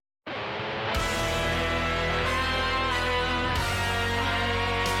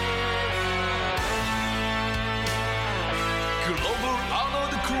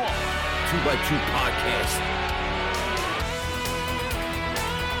2x2 podcast.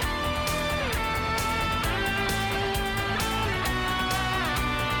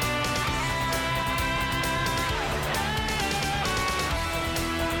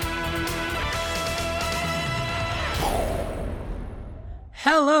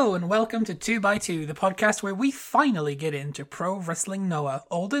 Hello and welcome to 2x2, the podcast where we finally get into Pro Wrestling Noah,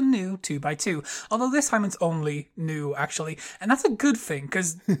 old and new 2x2. Although this time it's only new, actually. And that's a good thing,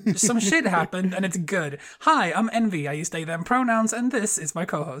 because some shit happened and it's good. Hi, I'm Envy, I use they, them pronouns, and this is my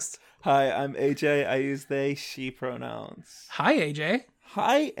co-host. Hi, I'm AJ, I use they, she pronouns. Hi, AJ.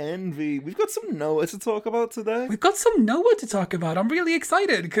 Hi, Envy. We've got some Noah to talk about today. We've got some Noah to talk about. I'm really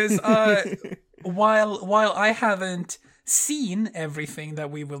excited, because while I haven't seen everything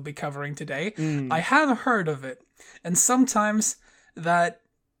that we will be covering today, I have heard of it, and sometimes that's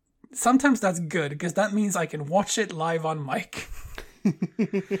good because that means I can watch it live on mic.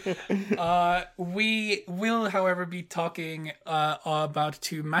 We will, however, be talking about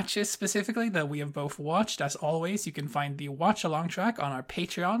two matches specifically that we have both watched. As always, you can find the watch along track on our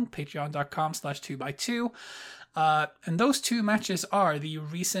patreon.com/2x2. And those two matches are the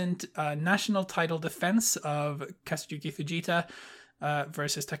recent national title defense of Kazuyuki Fujita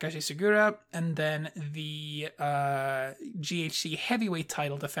versus Takashi Sugiura, and then the GHC heavyweight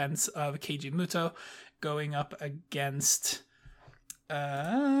title defense of Keiji Muto going up against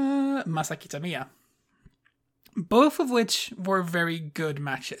Masaki Tamiya. Both of which were very good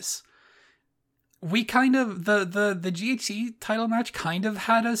matches. We kind of, the GHC title match kind of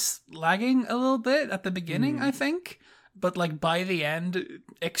had us lagging a little bit at the beginning, I think. But, like, by the end,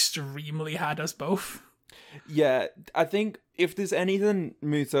 extremely had us both. Yeah, I think if there's anything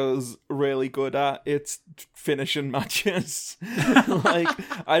Muto's really good at, it's finishing matches. Like,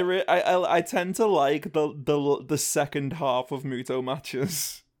 I tend to like the second half of Muto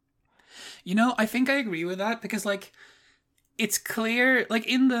matches. You know, I think I agree with that, because, like, it's clear, like,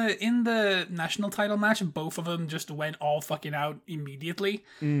 in the national title match, both of them just went all fucking out immediately.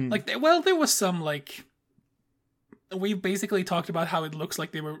 Like, there was some, like, we basically talked about how it looked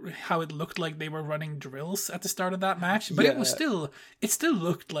like they were running drills at the start of that match, but it still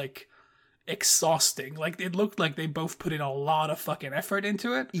looked like exhausting. Like, it looked like they both put in a lot of fucking effort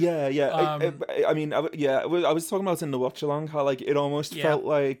into it. Yeah. I was talking about in the watch along how, like, it almost felt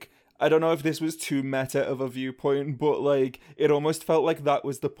like, I don't know if this was too meta of a viewpoint, but, like, it almost felt like that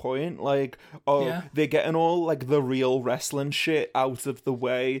was the point. Like, they're getting all, like, the real wrestling shit out of the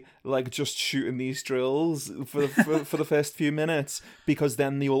way, like, just shooting these drills for the first few minutes, because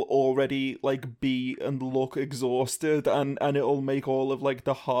then they will already, like, be and look exhausted, and it'll make all of, like,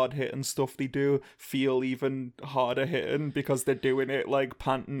 the hard-hitting stuff they do feel even harder hitting, because they're doing it, like,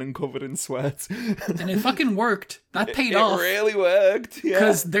 panting and covered in sweat. And it fucking worked. That paid off. It really worked, yeah.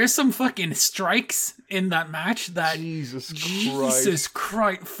 Because there's some fucking strikes in that match that Jesus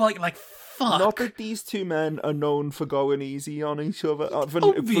Christ, like fuck. Not that these two men are known for going easy on each other, for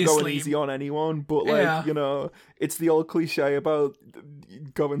going easy on anyone, but, like, you know, it's the old cliche about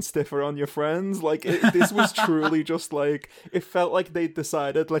going stiffer on your friends. Like, this was truly just, like, it felt like they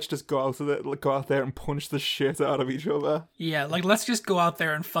decided, let's just go out there and punch the shit out of each other. Yeah, like, let's just go out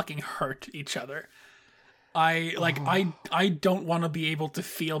there and fucking hurt each other. I don't want to be able to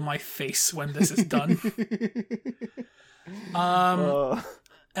feel my face when this is done.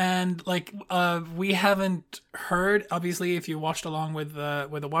 And, like, we haven't heard, obviously, if you watched along with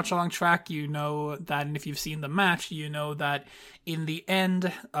the watch along track, you know that, and if you've seen the match, you know that in the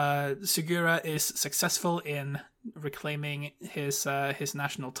end, Sugiura is successful in reclaiming his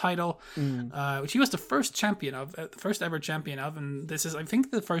national title, which he was the first ever champion of, and this is, I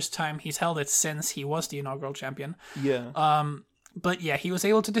think, the first time he's held it since he was the inaugural champion. Yeah. But yeah, he was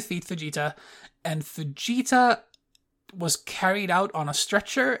able to defeat Fujita, and Fujita was carried out on a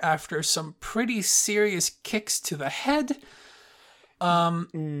stretcher after some pretty serious kicks to the head.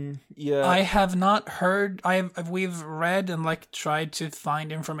 Yeah. I have not heard. We've read and, like, tried to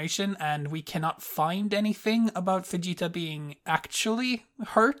find information, and we cannot find anything about Fujita being actually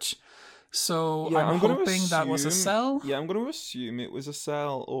hurt. So I'm hoping that was a sell. Yeah, I'm going to assume it was a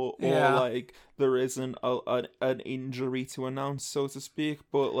sell, or like, there isn't an injury to announce, so to speak.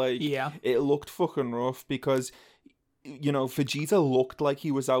 But, like, it looked fucking rough because, you know, Vegeta looked like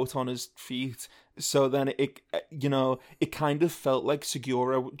he was out on his feet. So then it kind of felt like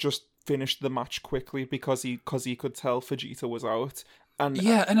Sugiura just finished the match quickly because he could tell Vegeta was out. And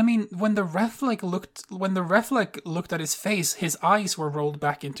I mean, when the ref looked at his face, his eyes were rolled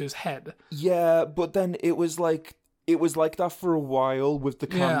back into his head. Yeah, but then it was like that for a while with the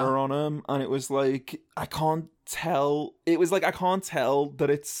camera on him, and it was like, I can't tell. It was like I can't tell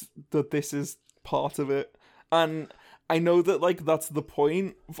that this is part of it, and I know that like that's the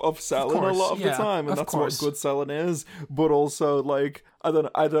point of selling a lot of the time, and that's what good selling is. But also, like I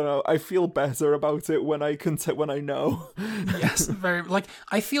don't know. I feel better about it when I when I know. Yes, very like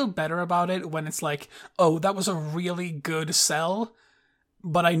I feel better about it when it's like, oh, that was a really good sell,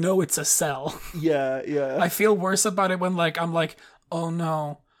 but I know it's a sell. Yeah. I feel worse about it when like I'm like, oh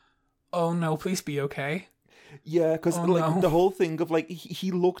no, please be okay. Yeah, because the whole thing of like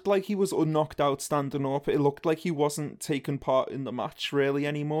he looked like he was knocked out standing up. It looked like he wasn't taking part in the match really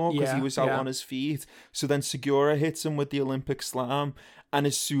anymore because he was out on his feet. So then Segura hits him with the Olympic Slam, and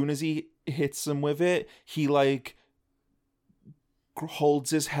as soon as he hits him with it, he like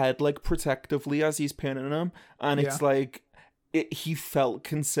holds his head like protectively as he's pinning him, and it's like he felt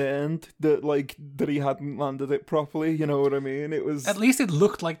concerned that he hadn't landed it properly. You know what I mean? It was, at least it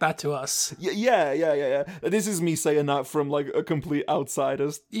looked like that to us. Yeah. This is me saying that from like a complete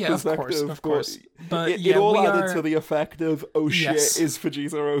outsider's perspective. Of course. But it all added to the effect of, oh shit, is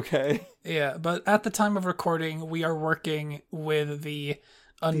Vegeta okay? Yeah, but at the time of recording, we are working with the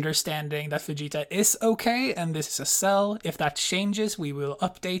understanding that Vegeta is okay, and this is a cell. If that changes, we will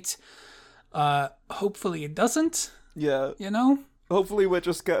update. Hopefully it doesn't. Yeah. You know? Hopefully we're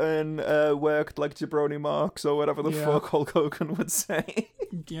just getting worked like jabroni marks or whatever the fuck Hulk Hogan would say.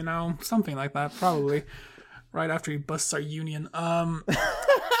 You know, something like that, probably. Right after he busts our union.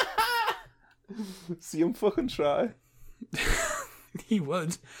 See him fucking try. He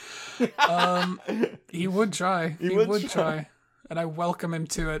would. He would try. He would try. And I welcome him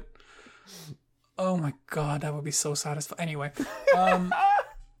to it. Oh my god, that would be so satisfying. Anyway.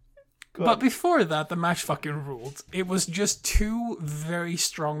 But before that, the match fucking ruled. It was just two very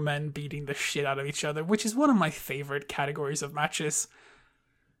strong men beating the shit out of each other, which is one of my favorite categories of matches.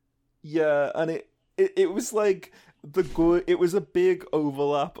 Yeah, and it was like it was a big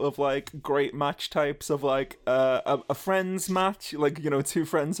overlap of like great match types of like a friends match, like, you know, two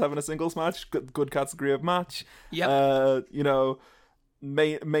friends having a singles match, good category of match. Yeah. You know,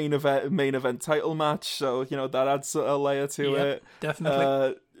 main event title match, so you know that adds a layer to it.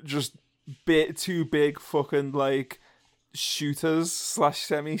 Definitely. Just two big fucking like shooters /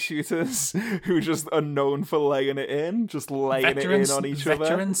 semi-shooters who just are known for laying it in, just laying it in on each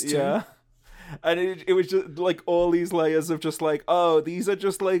other. Too. Yeah. And it was just like all these layers of just like, oh, these are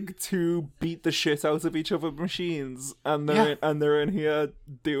just like two beat the shit out of each other machines, and they're in here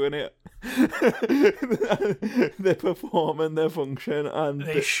doing it. They're performing their function, and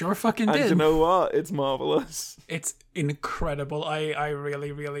they sure fucking did. And you know what? It's marvelous. It's incredible. I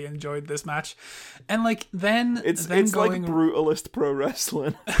really, really enjoyed this match, and like then it's going... like brutalist pro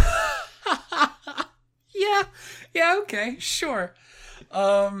wrestling. Yeah. Okay. Sure.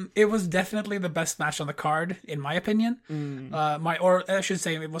 It was definitely the best match on the card, in my opinion. Or I should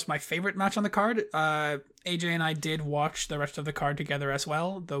say, it was my favorite match on the card. AJ and I did watch the rest of the card together as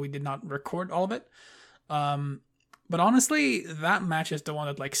well, though we did not record all of it. But honestly, that match is the one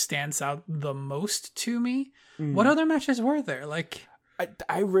that like stands out the most to me. What other matches were there? Like,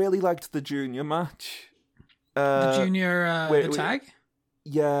 I really liked the junior match. The junior tag?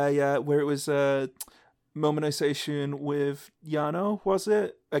 Yeah, where it was Momonization with Yano, was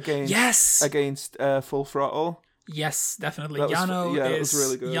it? Against Full Throttle. Yes, definitely. That was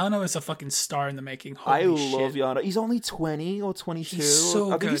really good. Yano is a fucking star in the making. I love Yano. He's only 20 or 22. He's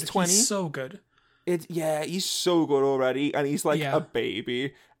so good. He's 20. He's so good. He's so good already, and he's like a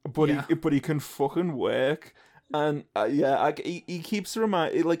baby, but he can fucking work. And he keeps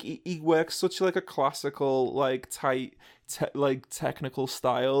reminding, like he works such like a classical, like tight, technical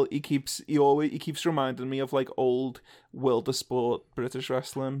style. He keeps reminding me of like old World of Sport British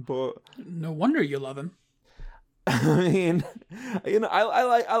wrestling. But no wonder you love him. I mean,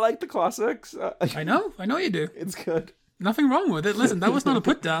 I like the classics. I know you do. It's good. Nothing wrong with it. Listen, that was not a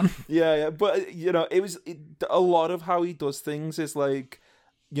put down. Yeah, but you know, a lot of how he does things is like,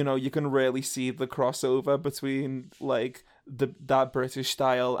 you know, you can really see the crossover between like that British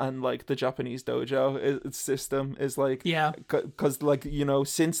style and like the Japanese dojo system is like, because like, you know,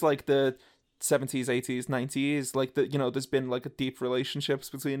 since like the 70s, 80s, 90s, like the, you know, there's been like a deep relationships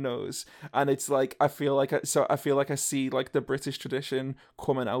between those, and it's like I feel like I see like the British tradition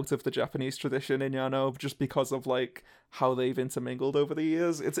coming out of the Japanese tradition in Yano, just because of like how they've intermingled over the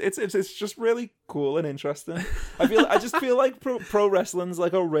years. It's just really cool and interesting. I just feel like pro wrestling's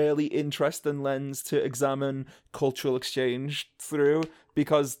like a really interesting lens to examine cultural exchange through,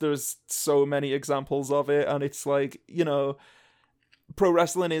 because there's so many examples of it, and it's like, you know, pro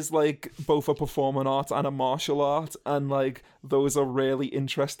wrestling is like both a performing art and a martial art, and like those are really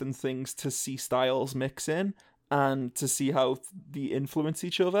interesting things to see styles mix in. and to see how they influence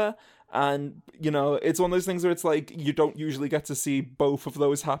each other. And, you know, it's one of those things where it's like, you don't usually get to see both of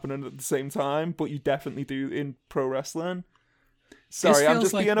those happening at the same time, but you definitely do in pro wrestling. Sorry, I'm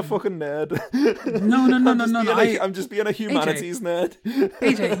just being a fucking nerd. No. I'm just being a humanities nerd.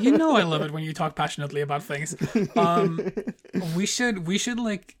 AJ, you know I love it when you talk passionately about things. We should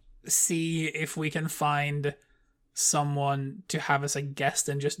like see if we can find someone to have as a guest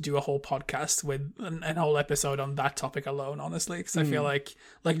and just do a whole podcast with an whole episode on that topic alone, honestly, because I feel like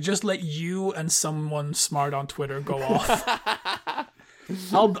just let you and someone smart on Twitter go off.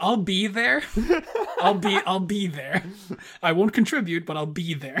 I'll be there. I'll be there. I won't contribute, but I'll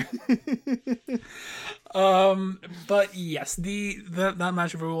be there. But yes, that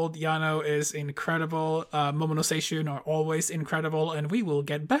match ruled. Yano is incredible. Momono Seishun are always incredible, and we will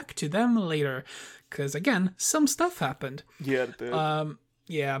get back to them later, because again, some stuff happened. Yeah, it did.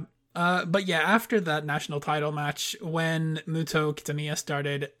 But yeah, after that national title match, when Muto Kitamiya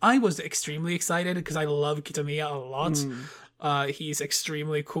started, I was extremely excited because I love Kitamiya a lot. He's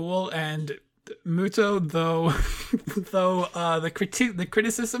extremely cool, and Muto, though the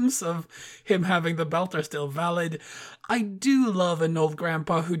criticisms of him having the belt are still valid, I do love an old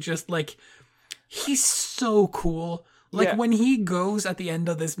grandpa who just, like, he's so cool. Like, when he goes at the end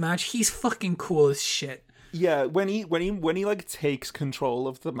of this match, he's fucking cool as shit. Yeah, when he like takes control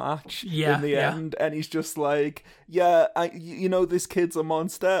of the match in the end, and he's just like, you know, this kid's a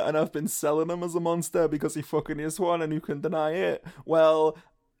monster, and I've been selling him as a monster because he fucking is one, and who can deny it? Well,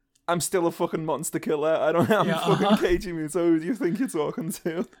 I'm still a fucking monster killer. I'm fucking Keiji Muto. Who do you think you're talking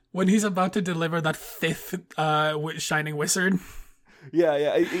to? When he's about to deliver that fifth Shining Wizard.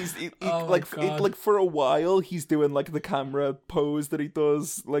 Yeah. Like for a while, he's doing like the camera pose that he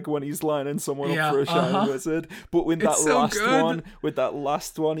does, like when he's lining someone up for a Shining Wizard. But with that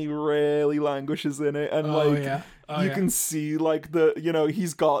last one, he really languishes in it, and you can see like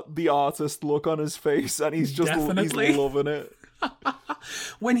he's got the artist look on his face, and he's just he's loving it.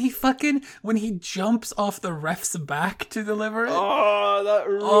 When he jumps off the ref's back to deliver it. Oh, that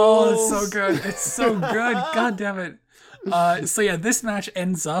rules. Oh, it's so good. It's so good. God damn it. So yeah, this match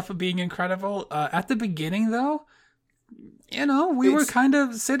ends up being incredible. At the beginning, though, we were kind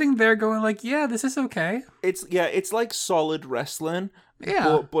of sitting there going like, yeah, this is okay. It's like solid wrestling.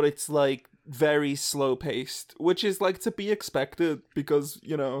 Yeah. But it's like very slow paced, which is like to be expected because,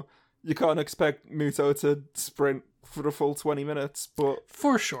 you can't expect Muto to sprint for the full 20 minutes, but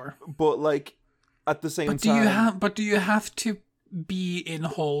for sure. But like at the same time, do you have to be in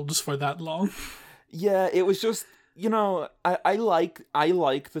holds for that long? Yeah, it was just, I like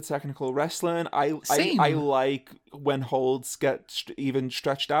the technical wrestling. I like when holds get even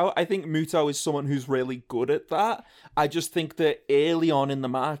stretched out. I think Muto is someone who's really good at that. I just think that early on in the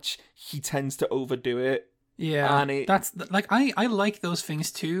match, he tends to overdo it. Yeah, that's like I like those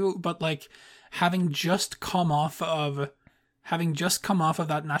things too, but like having just come off of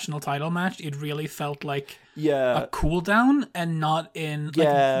that national title match, it really felt like a cool down, and not in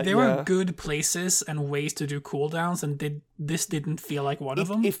there were good places and ways to do cooldowns, and this didn't feel like one of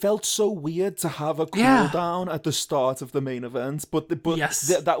them. It felt so weird to have a cooldown at the start of the main event, but yes.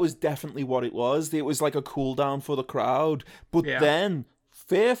 That was definitely what it was. It was like a cooldown for the crowd, but then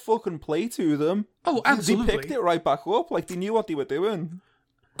fair fucking play to them. Oh, absolutely. They picked it right back up. Like, they knew what they were doing.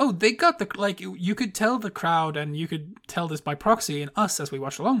 Oh, they got you could tell the crowd, and you could tell this by proxy, and us as we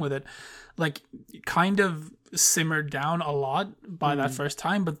watched along with it, like, kind of simmered down a lot by that first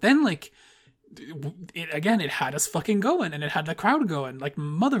time, but then, like, it had us fucking going, and it had the crowd going, like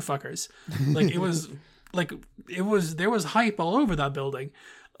motherfuckers. Like, there was hype all over that building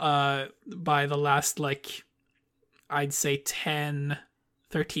by the last, like, I'd say 13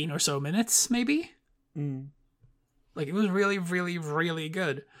 or so minutes, maybe. Like, it was really, really, really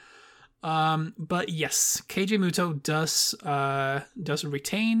good. But yes, Keiji Muto does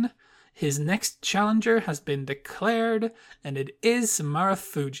retain. His next challenger has been declared, and it is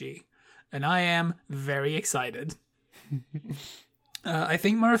Marufuji. And I am very excited. I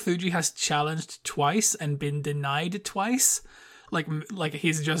think Marufuji has challenged twice and been denied twice. Like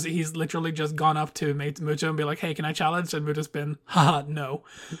he's literally just gone up to Muto and be like, "Hey, can I challenge?" And Muto's been, "Haha, no."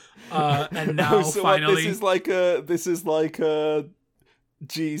 And now so finally, this is like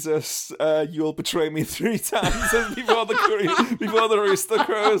Jesus, you'll betray me 3 times before the Rooster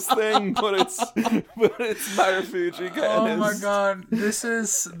Crows thing, but it's Marufuji getting Oh my god, this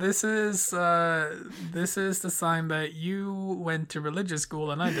is the sign that you went to religious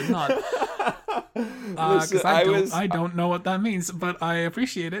school and I did not. Because I don't know what that means, but I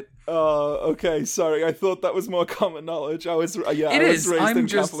appreciate it. Okay, sorry. I thought that was more common knowledge. I was raised in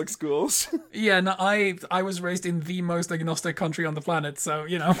Catholic schools. Yeah, no, I was raised in the most agnostic country on the planet, so,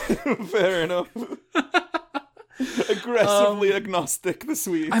 you know. Fair enough. Aggressively agnostic, the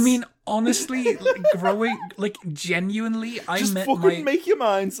Swedes. I mean, honestly, growing, genuinely, just fucking make your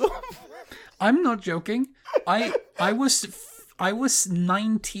minds up. I'm not joking. I was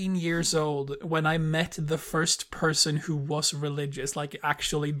 19 years old when I met the first person who was religious,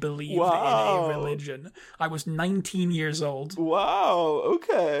 actually believed in a religion. I was 19 years old. Wow,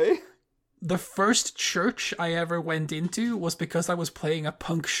 okay. The first church I ever went into was because I was playing a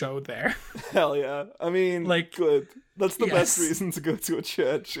punk show there. Hell yeah. I mean, good. That's the best reason to go to a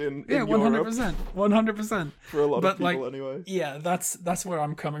church in 100%. 100%. For a lot of people, anyway. Yeah, that's where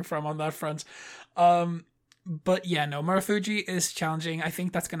I'm coming from on that front. But yeah, no, Marufuji is challenging. I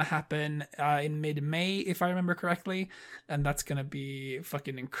think that's going to happen in mid-May, if I remember correctly. And that's going to be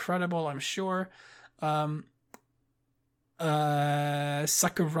fucking incredible, I'm sure.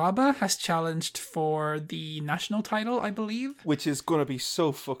 Sakuraba has challenged for the national title, I believe. Which is going to be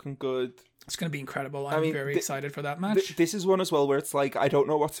so fucking good. It's going to be incredible. I'm very excited for that match. This is one as well where it's I don't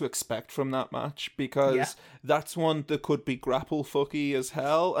know what to expect from that match, because that's one that could be grapple fucky as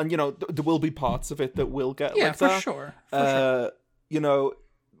hell. And, there will be parts of it that will get like that. Yeah, for sure.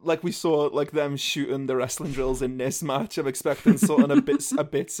 We saw them shooting the wrestling drills in this match. I'm expecting something a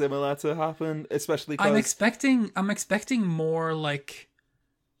bit similar to happen, especially because I'm expecting more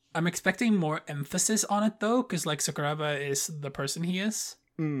I'm expecting more emphasis on it though, because Sakuraba is the person he is.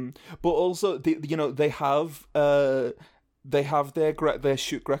 But also, they have their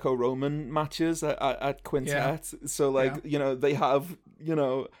shoot Greco-Roman matches at Quintet. Yeah. So they have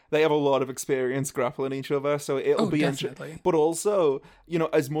a lot of experience grappling each other. So it'll be interesting. But also,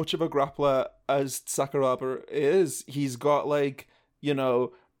 as much of a grappler as Sakuraba is, he's got a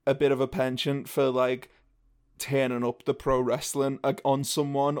bit of a penchant for turning up the pro wrestling on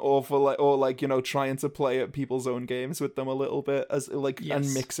someone, or trying to play at people's own games with them a little bit,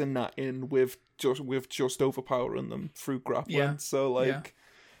 and mixing that in with just overpowering them through grappling. Yeah. So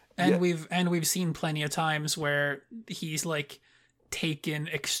we've seen plenty of times where he's taken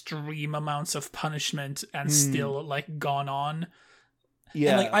extreme amounts of punishment and still gone on.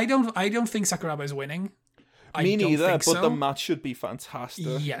 Yeah. And I don't think Sakuraba is winning. Me neither, but the match should be fantastic.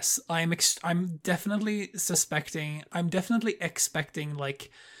 Yes, I'm definitely expecting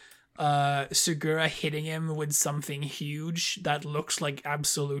Sugura hitting him with something huge that looks like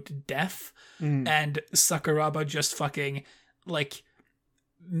absolute death, and Sakuraba just fucking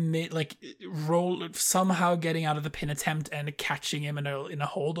roll, somehow getting out of the pin attempt and catching him in a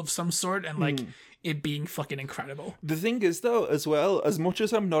hold of some sort, and it being fucking incredible. The thing is, though, as well, as much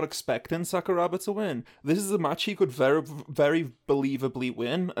as I'm not expecting Sakuraba to win, this is a match he could very, very believably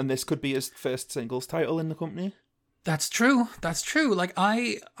win, and this could be his first singles title in the company. That's true.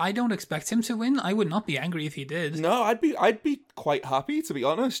 I don't expect him to win. I would not be angry if he did. No, I'd be quite happy, to be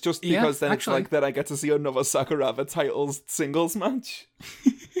honest, just because then actually, then I get to see another Sakuraba titles singles match.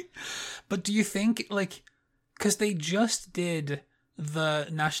 But do you think, because they just did the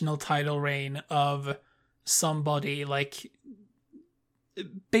national title reign of somebody,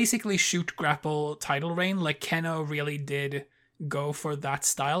 basically shoot grapple title reign, Keno really did go for that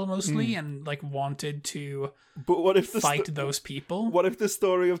style mostly, and wanted to fight those people. What if the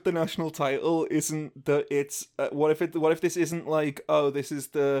story of the national title isn't that it's what if this isn't this is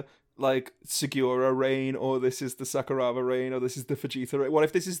the Sugiura reign, or this is the Sakuraba reign, or this is the Fujita reign? What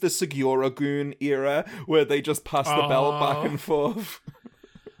if this is the Sugiura-gun era where they just pass the belt back and forth?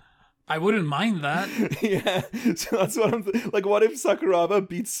 I wouldn't mind that. Yeah, so that's what I'm what if Sakuraba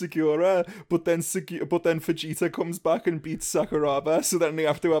beats Sugiura, but then Fujita comes back and beats Sakuraba, so then they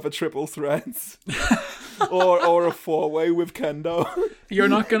have to have a triple threat, or a 4-way with Kendo.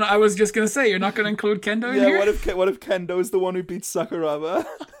 I was just gonna say, you're not gonna include Kendo in here? Yeah, what if Kendo's the one who beats Sakuraba?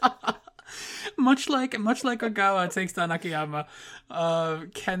 Much like Ogawa takes down Akiyama,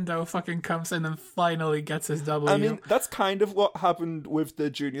 Kendo fucking comes in and finally gets his W. I mean, that's kind of what happened with the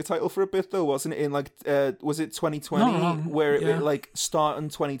junior title for a bit, though, wasn't it? In was it 2020, where it starting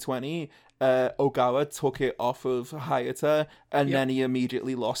 2020, Ogawa took it off of Hayata, and then he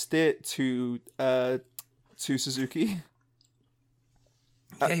immediately lost it to Suzuki.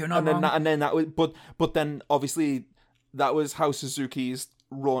 Yeah, you're not wrong. And then that was, but then obviously that was how Suzuki's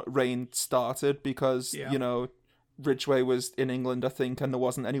reign started, because Ridgeway was in England, I think, and there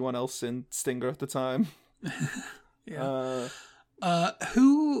wasn't anyone else in Stinger at the time.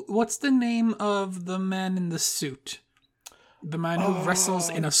 What's the name of the man in the suit? The man who wrestles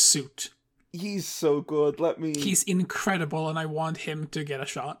in a suit. He's so good. He's incredible, and I want him to get a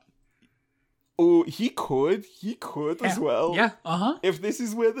shot. Oh, he could as well. Yeah, If this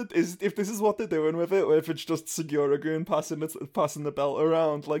is if this is what they're doing with it, or if it's just Seguragun passing the belt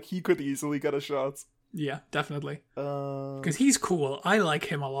around, like, he could easily get a shot. Yeah, definitely. Because he's cool. I like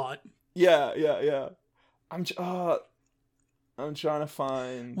him a lot. Yeah. I'm trying to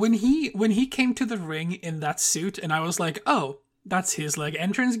find when he came to the ring in that suit, and I was like, oh, that's his like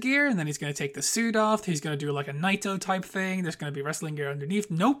entrance gear, and then he's gonna take the suit off. He's gonna do like a Naito type thing. There's gonna be wrestling gear underneath.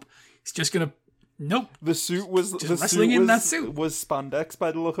 Nope, he's just gonna. Nope. The suit was that suit was spandex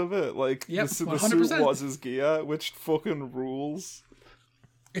by the look of it. Like, yep, the suit was his gear, which fucking rules.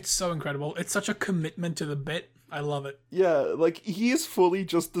 It's so incredible. It's such a commitment to the bit. I love it. Yeah, like, he has fully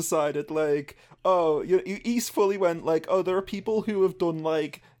just decided, like, oh, he's fully went, like, oh, there are people who have done,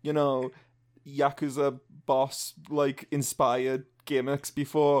 like, you know, Yakuza boss, like, inspired gimmicks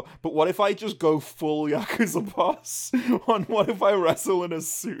before, but what if I just go full Yakuza boss on what if I wrestle in a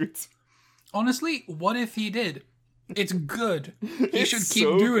suit? Honestly, what if he did? It's good. He should keep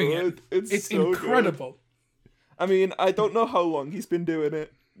so doing good. it. It's so incredible. Good. I mean, I don't know how long he's been doing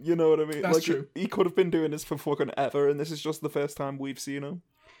it. You know what I mean? That's like, true. He could have been doing this for fucking ever, and this is just the first time we've seen him.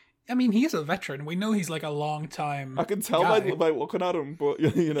 I mean, he's a veteran. We know he's like a long time. I can tell by looking at him, but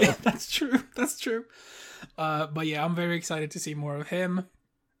you know. That's true. But yeah, I'm very excited to see more of him.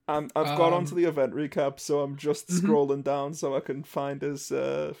 I've got onto the event recap, so I'm just scrolling down so I can find his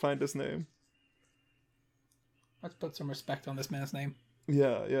name. Let's put some respect on this man's name.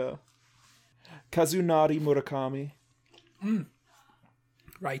 Yeah. Kazunari Murakami.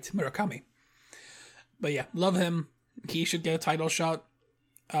 Right, Murakami. But yeah, love him. He should get a title shot.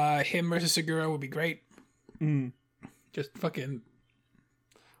 Him versus Segura would be great. Just fucking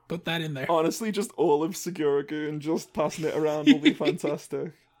put that in there. Honestly, just all of Seguragun just passing it around will be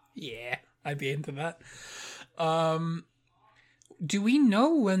fantastic. Yeah, I'd be into that. Do we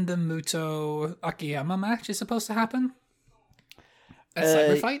know when the Muto Akiyama match is supposed to happen? At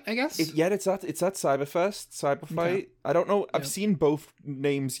Cyberfight, I guess? It's at Cyberfight. Okay. I don't know. I've seen both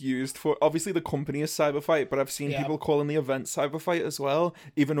names used for... Obviously, the company is Cyberfight, but I've seen people calling the event Cyberfight as well,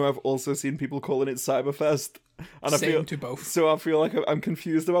 even though I've also seen people calling it Cyberfest. And Same to both. So I feel like I'm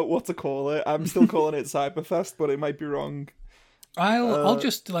confused about what to call it. I'm still calling it Cyberfest, but it might be wrong. I'll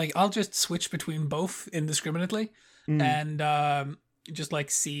just switch between both indiscriminately and just like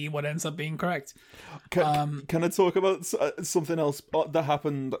see what ends up being correct. Can I talk about something else that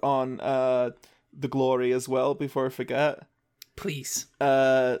happened on The Glory as well before I forget? Please.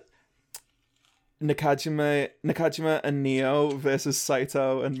 Nakajima and Neo versus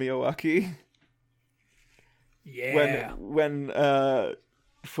Saito and Miyawaki. Yeah. When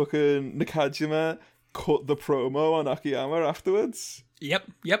fucking Nakajima cut the promo on Akiyama afterwards. Yep.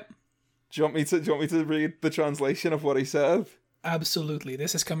 Do you want me to read the translation of what he said? Absolutely.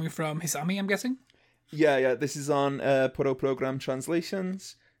 This is coming from Hisami, I'm guessing? Yeah. This is on Puro Program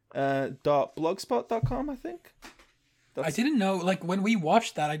Translations .blogspot.com, I think. I didn't know, like, when we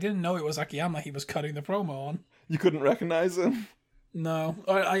watched that, I didn't know it was Akiyama he was cutting the promo on. You couldn't recognize him? No.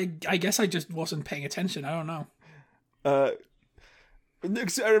 I guess I just wasn't paying attention. I don't know.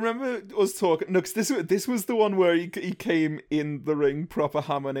 I remember us talking. Nux, this was the one where he came in the ring, proper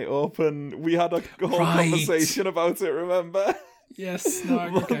hammering it up, and we had a whole conversation about it. Remember? Yes. No,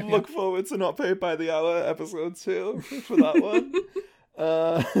 okay, Look forward to Not Paid by the Hour episode 2 for that one.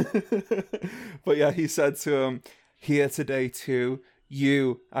 But yeah, he said to him, "Here today too,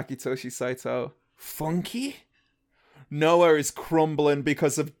 you Akitoshi Saito, funky." Nowhere is crumbling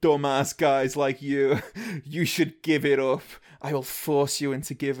because of dumbass guys like you. You should give it up. I will force you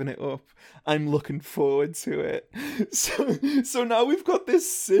into giving it up. I'm looking forward to it. So now we've got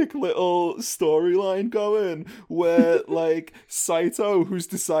this sick little storyline going where, like, Saito, who's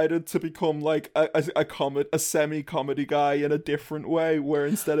decided to become like a semi-comedy guy in a different way, where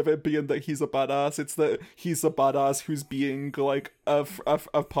instead of it being that he's a badass, it's that he's a badass who's being like a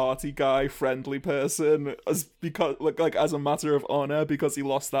party guy, friendly person, as a matter of honor because he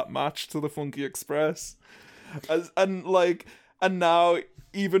lost that match to the Funky Express. And now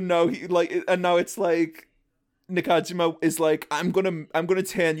it's like Nakajima is like, I'm gonna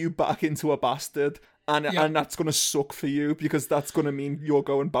turn you back into a bastard, and that's gonna suck for you because that's gonna mean you're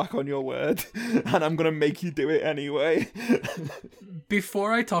going back on your word, and I'm gonna make you do it anyway.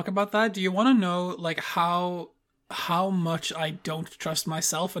 Before I talk about that, do you want to know like how much I don't trust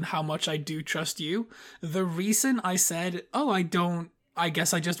myself and how much I do trust you? The reason I said, I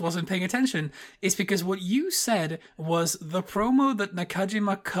guess I just wasn't paying attention, is because what you said was the promo that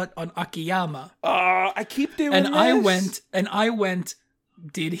Nakajima cut on Akiyama. I keep doing and this. I went,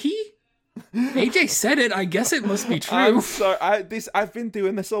 did he? AJ said it. I guess it must be true. I'm sorry. I've been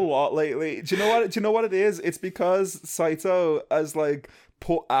doing this a lot lately. Do you know what it is? It's because Saito has like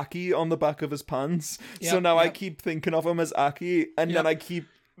put Aki on the back of his pants. So now I keep thinking of him as Aki, and then I keep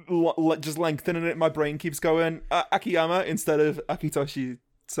just lengthening it. My brain keeps going Akiyama instead of Akitoshi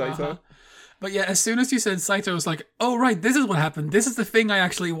Saito. Uh-huh. But yeah, as soon as you said Saito, I was like, oh, right, this is what happened. This is the thing I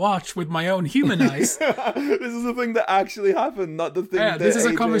actually watched with my own human eyes. This is the thing that actually happened, not the thing that this is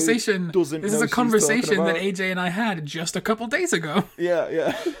a AJ conversation. This is a conversation that about. AJ and I had just a couple days ago.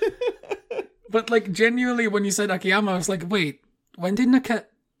 Yeah. But like, genuinely, when you said Akiyama, I was like, wait, when did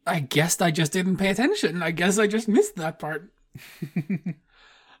I guess I just didn't pay attention. I guess I just missed that part.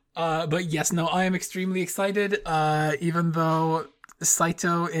 But yes, no, I am extremely excited, even though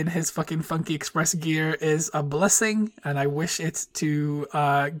Saito in his fucking Funky Express gear is a blessing, and I wish it to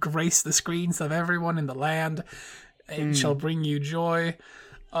grace the screens of everyone in the land. It shall bring you joy.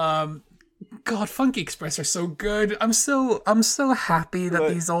 God, Funky Express are so good. I'm so happy that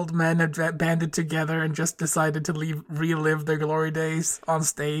these old men have banded together and just decided to relive their glory days on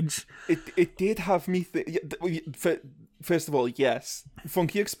stage. It did have me first of all, yes,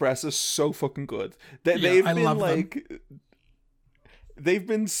 Funky Express is so fucking good. They've been like them. They've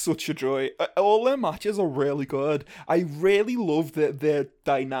been such a joy. All their matches are really good. I really love their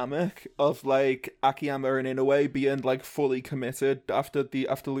dynamic of like Akiyama and Inoue being like fully committed after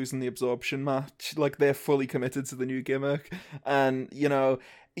losing the absorption match. Like they're fully committed to the new gimmick, and you know.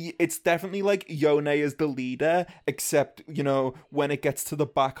 It's definitely like Yone is the leader, except, you know, when it gets to the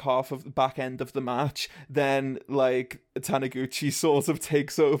back end of the match, then like Taniguchi sort of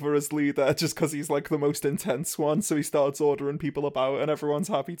takes over as leader just because he's like the most intense one, so he starts ordering people about and everyone's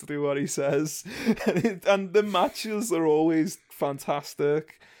happy to do what he says. And the matches are always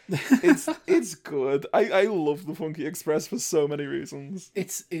fantastic. It's good. I love the Funky Express for so many reasons.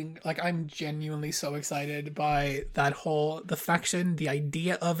 I'm genuinely so excited by the faction, the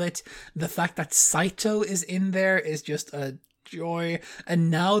idea of it, the fact that Saito is in there is just a joy, and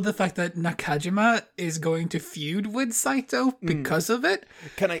now the fact that Nakajima is going to feud with Saito because of it.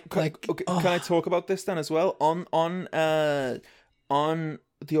 Can I talk about this then as well on the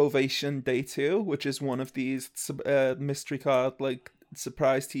Ovation Day 2, which is one of these mystery card like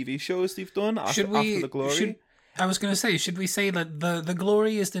surprise TV shows they've done after the Glory. I was going to say, should we say that the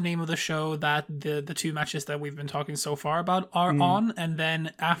Glory is the name of the show that the two matches that we've been talking so far about are on, and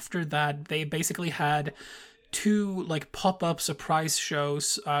then after that they basically had two like pop-up surprise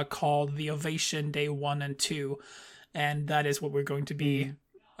shows called the Ovation Day 1 and 2, and that is what we're going to be.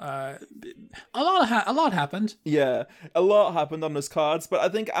 A lot happened. Yeah, a lot happened on those cards, but I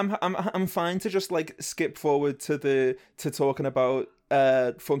think I'm fine to just like skip forward to talking about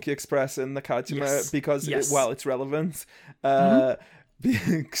Funky Express and Nakajima because it's relevant.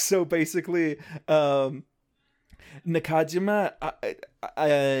 So basically, Nakajima,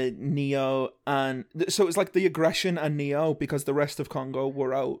 Neo, and so it's like the Aggression and Neo because the rest of Congo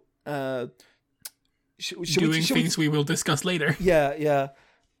were out doing things we will discuss later. Yeah.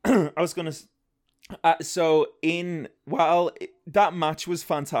 I was gonna. That match was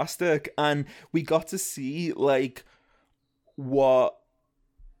fantastic, and we got to see like what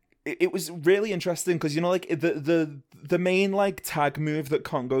it was really interesting because, you know, like the main like tag move that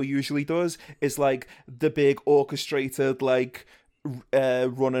Congo usually does is like the big orchestrated like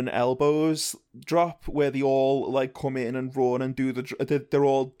running elbows drop where they all like come in and run and do they're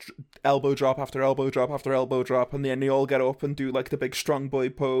all elbow drop after elbow drop after elbow drop, and then they all get up and do like the big strong boy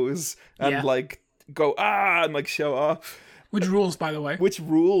pose and like go and like show off, which rules, by the way.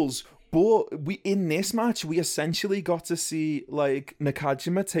 But in this match, we essentially got to see like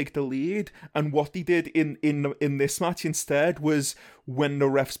Nakajima take the lead, and what they did in this match instead was when the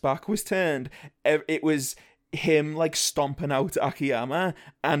ref's back was turned, it was him like stomping out Akiyama,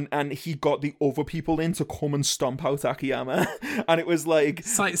 and he got the other people in to come and stomp out Akiyama, and it was like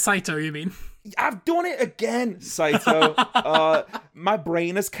Saito, you mean? I've done it again, Saito. My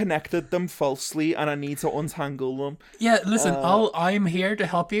brain has connected them falsely, and I need to untangle them. Yeah, listen, I'm here to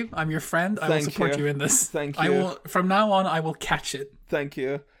help you. I'm your friend. I will support you in this. Thank you. I will, from now on, I will catch it. Thank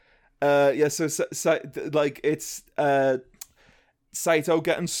you. So like it's Saito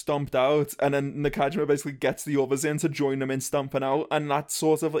getting stomped out, and then Nakajima basically gets the others in to join them in stomping out, and that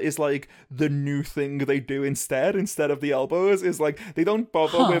sort of is like the new thing they do instead of the elbows, is like they don't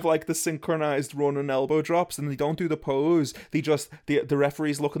bother with like the synchronized run and elbow drops, and they don't do the pose. They just the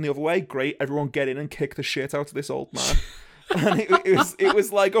referee's looking the other way. Great, everyone get in and kick the shit out of this old man. And it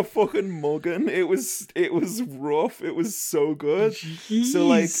was like a fucking mugging. It was rough. It was so good. Jesus. So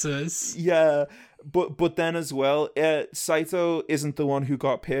like, yeah. but then as well, Saito isn't the one who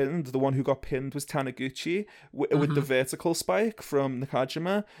got pinned. The one who got pinned was Taniguchi with the vertical spike from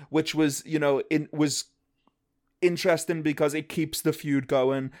Nakajima, which was, was interesting because it keeps the feud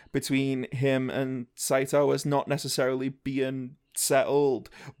going between him and Saito as not necessarily being settled,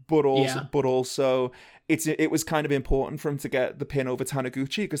 but also it was kind of important for him to get the pin over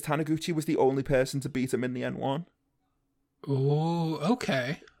Taniguchi because Taniguchi was the only person to beat him in the N1. Oh,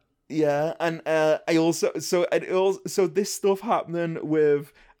 okay. Yeah, and I also so this stuff happening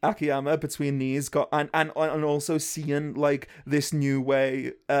with Akiyama between these and also seeing like this new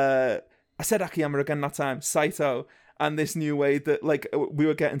way. I said Akiyama again that time, Saito, and this new way that like we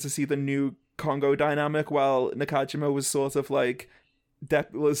were getting to see the new Kongo dynamic while Nakajima was sort of like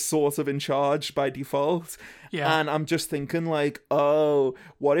was sort of in charge by default. Yeah. And I'm just thinking like, oh,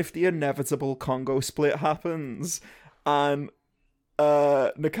 what if the inevitable Kongo split happens and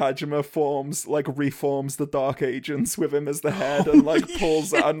Nakajima reforms the Dark Agents with him as the head and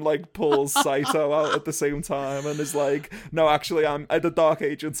pulls Saito out at the same time and is like, no, actually the Dark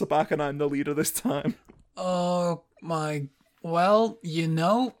Agents are back and I'm the leader this time. Oh my, well,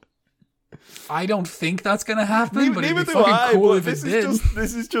 I don't think that's gonna happen, but it'd be fucking cool if it did.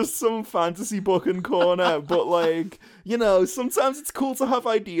 This is just some fantasy booking corner, but like, sometimes it's cool to have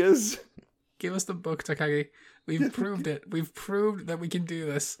ideas. Give us the book, Takagi. We've proved it. We've proved that we can do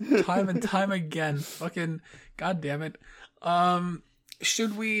this time and time again. Fucking goddamn it.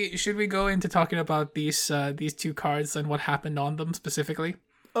 Should we go into talking about these two cards and what happened on them specifically?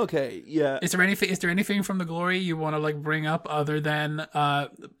 Okay, yeah. Is there anything from the Glory you want to like bring up other than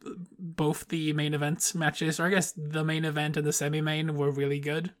both the main event matches, or I guess the main event and the semi-main were really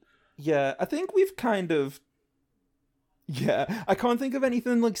good? Yeah, I think we've kind of. Yeah, I can't think of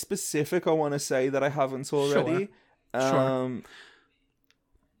anything like specific I want to say that I haven't already. Sure.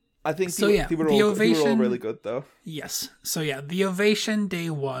 I think they were all really good though. Yes. So yeah, the Ovation Day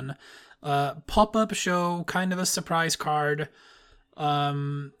 1, pop-up show, kind of a surprise card,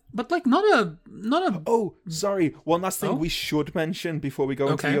 but like not a. Oh, sorry. One last thing we should mention before we go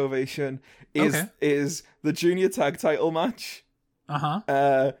into the Ovation is the junior tag title match.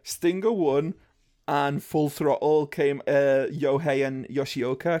 Stinger won. And Full Throttle came. Yohei and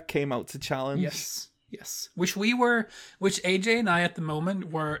Yoshioka came out to challenge. Yes. Which AJ and I at the moment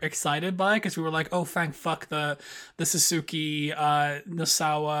were excited by because we were like, oh, thank fuck the Suzuki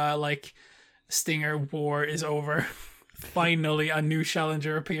Nosawa like Stinger war is over. Finally, a new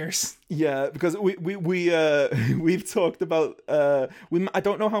challenger appears. Yeah, because we've talked about I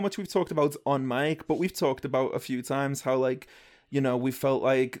don't know how much we've talked about on mic, but we've talked about a few times how like. We felt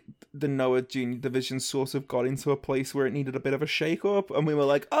like the Noah Junior Division sort of got into a place where it needed a bit of a shake-up, and we were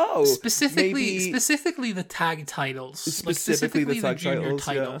like, oh, specifically the tag titles. Specifically the junior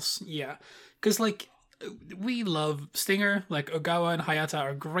titles. Yeah. Because, like, we love Stinger, like, Ogawa and Hayata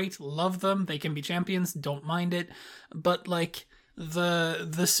are great, love them, they can be champions, don't mind it, but, like,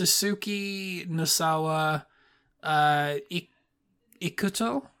 the Suzuki, Nosawa,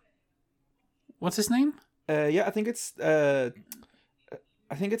 Ikuto? What's his name? I think it's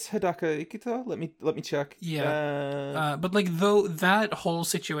Hidaka Ikuto. Let me check. Yeah. But like though that whole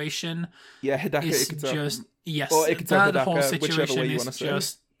situation Hidaka is Ikuto. Just or Ikuto, that Hidaka, whole situation way you is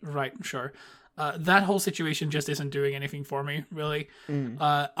just right, sure. That whole situation just isn't doing anything for me, really.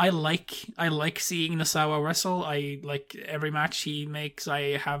 I like seeing Nosawa wrestle. I like every match he makes.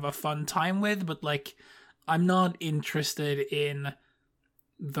 I have a fun time with, but like I'm not interested in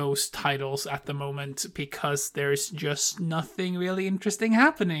those titles at the moment because there's just nothing really interesting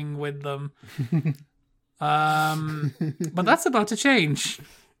happening with them. But that's about to change.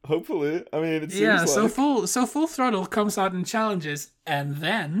 Hopefully. I mean, it seems like... so Full Throttle comes out and challenges, and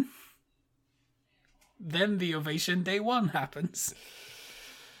then the Ovation Day 1 happens.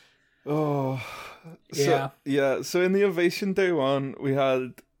 Oh. Yeah. So in the Ovation Day 1, we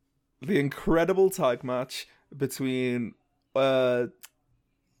had the incredible tag match between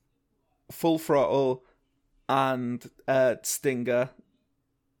Full Throttle and Stinger,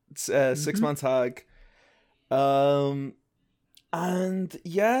 6-man tag, and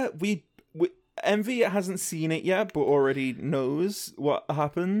yeah, we Envy hasn't seen it yet, but already knows what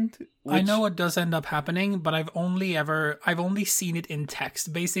happened. I know what does end up happening, but I've only seen it in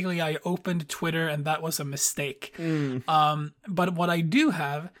text. Basically, I opened Twitter and that was a mistake. But what I do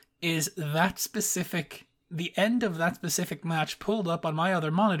have is the end of that specific match pulled up on my other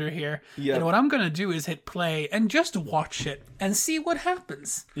monitor here. Yeah. And what I'm going to do is hit play and just watch it and see what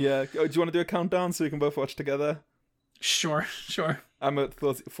happens. Yeah. Do you want to do a countdown so we can both watch together? Sure. I'm at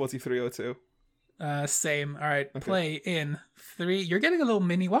 4302. Same. All right. Okay. Play in 3. You're getting a little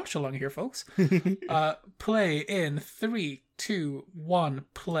mini watch along here, folks. Play in 3, 2, 1.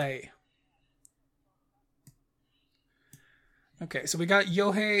 Play. Okay, so we got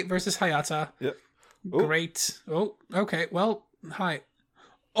Yohei versus Hayata. Yep. Great. Oh, okay. Well, hi.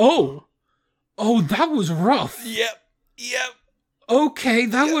 Oh, that was rough. Yep. Okay,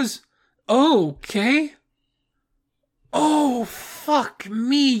 that was okay. Oh, fuck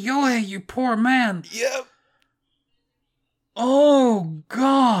me, Yohei, you poor man. Yep. Oh,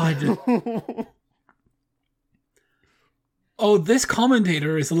 God. Oh, this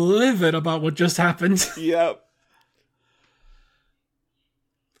commentator is livid about what just happened. Yep.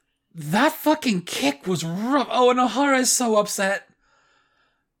 That fucking kick was rough. Oh, and Ohara is so upset.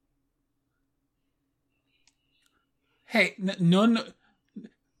 Hey, none...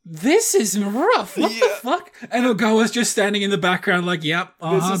 This is rough. What the fuck? And Ogawa's just standing in the background like, yep,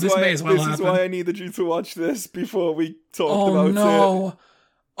 this may as well happen. This is why I needed you to watch this before we talked about it.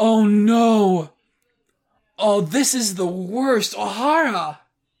 Oh no. Oh, this is the worst. Ohara.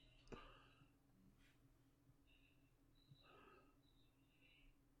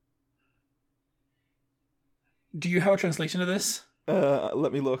 Do you have a translation of this?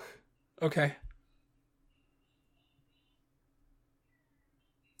 Let me look. Okay.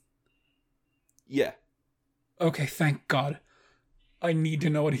 Yeah. Okay, thank God. I need to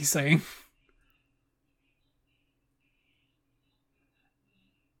know what he's saying.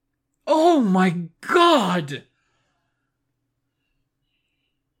 Oh my God!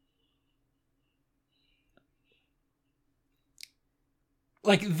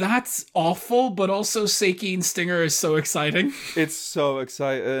 Like, that's awful, but also Seiki and Stinger is so exciting. It's so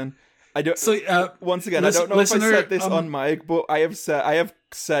exciting. I don't. So, once again, I don't know if I said this on mic, but I have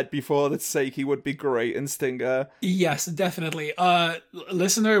said before that Seiki would be great in Stinger. Yes, definitely.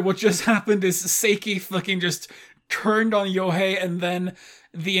 Listener, what just happened is Seiki fucking just turned on Yohei, and then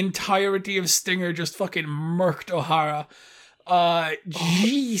the entirety of Stinger just fucking murked Ohara.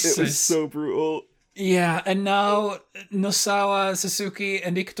 Jesus. It was so brutal. Yeah, and now Nosawa, Suzuki,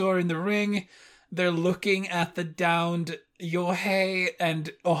 and Ikuto are in the ring. They're looking at the downed Yohei, and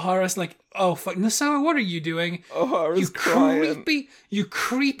Ohara's like, oh fuck, Nosawa, what are you doing? Ohara's crying. You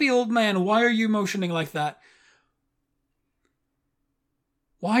creepy old man, why are you motioning like that?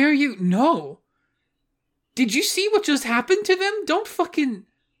 Why are you... No. Did you see what just happened to them? Don't fucking...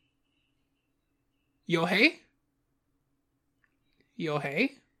 Yohei?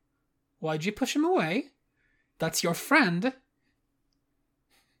 Why'd you push him away? That's your friend.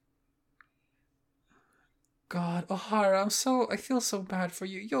 God, Ohara, I feel so bad for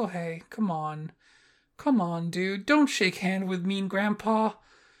you. Yohei, come on. Come on, dude. Don't shake hands with mean grandpa.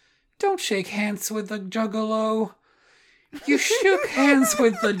 Don't shake hands with the juggalo. You shook hands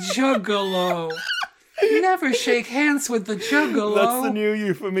with the juggalo. Never shake hands with the juggalo. That's the new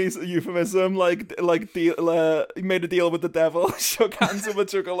euphemism. He made a deal with the devil. Shook hands with a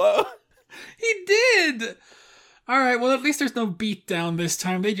juggalo. He did. All right, well, at least there's no beatdown this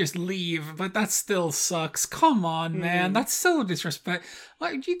time. They just leave, but that still sucks. Come on, man. That's so disrespect.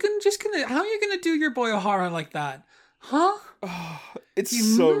 Like, how are you gonna do your boy Ohara like that? Huh? Oh, it's you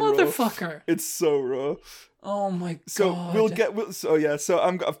so motherfucker. Rough. It's so rough. Oh my god. So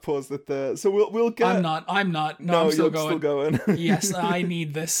I've paused it there. So we'll get. I'm not. No, I'm still going. Yes, I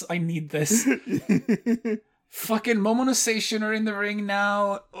need this. Fucking Momonosation are in the ring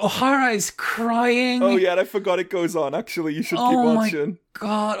now. Ohara is crying. Oh yeah, and I forgot it goes on. Actually, you should keep watching. Oh my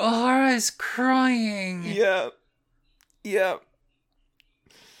god, Ohara is crying. Yeah.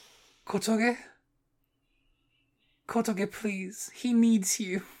 Kotoge, please. He needs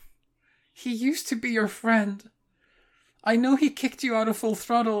you. He used to be your friend. I know he kicked you out of Full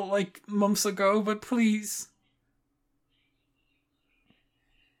Throttle like months ago, but please.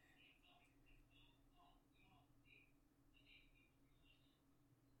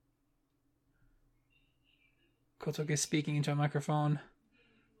 Kotoge speaking into a microphone.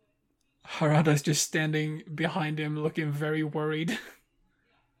 Harada's just standing behind him looking very worried.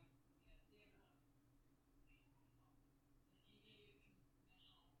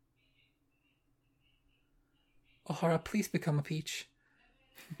 Ohara, please become a peach.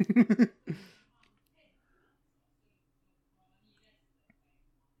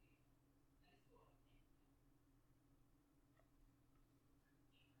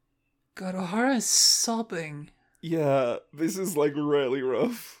 God, Ohara is sobbing. Yeah, this is like really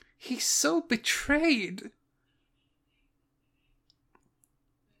rough. He's so betrayed.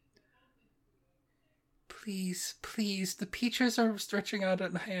 Please, the peaches are stretching out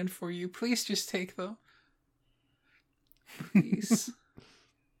a hand for you. Please just take them. Please.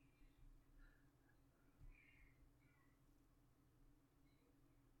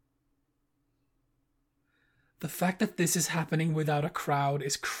 The fact that this is happening without a crowd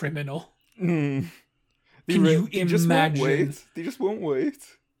is criminal. Can you They just won't imagine? wait. They just won't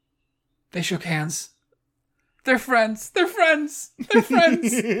wait. They shook hands. They're friends. They're friends. They're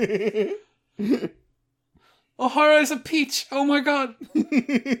friends. Ohara is a peach. Oh my god.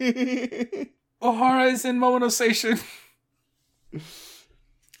 Ohara is in Momonosation.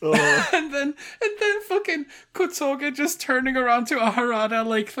 Oh. and then fucking Kotoge just turning around to Harada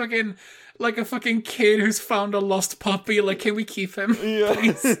like a fucking kid who's found a lost puppy. Like, can we keep him? Yeah.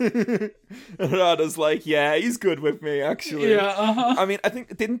 Please? Rada's like, yeah, he's good with me, actually. Yeah, uh-huh. I mean, I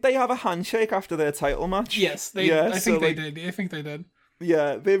think, didn't they have a handshake after their title match? Yes, I think they did. I think they did.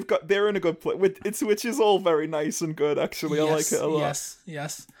 Yeah, they're in a good place, which is all very nice and good, actually. I like it a lot.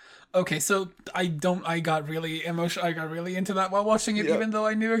 Yes. Okay, so I got really emotional. I got really into that while watching it, even though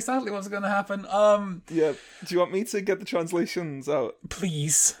I knew exactly what was going to happen. Yeah. Do you want me to get the translations out?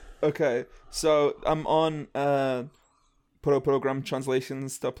 Please. Okay, so I'm on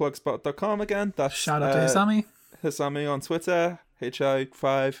programtranslations.blogspot.com again. That's Shout out to Hisami. Hisami on Twitter,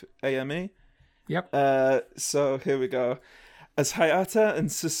 HI5AME. Yep. So here we go. As Hayata and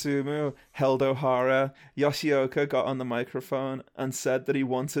Susumu held Ohara, Yoshioka got on the microphone and said that he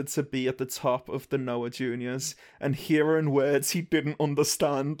wanted to be at the top of the Noah Juniors, and hearing words he didn't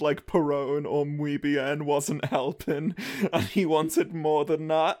understand, like Perone or Muibien, wasn't helping, and he wanted more than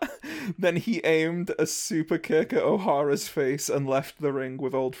that. Then he aimed a super kick at Ohara's face and left the ring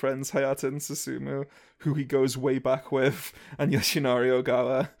with old friends Hayata and Susumu, who he goes way back with, and Yoshinari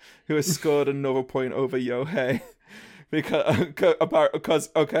Ogawa, who has scored another point over Yohei. Because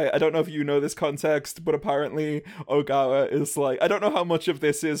okay, I don't know if you know this context, but apparently Ogawa is like, I don't know how much of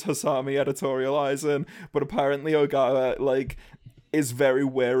this is Hisami editorializing, but apparently Ogawa like is very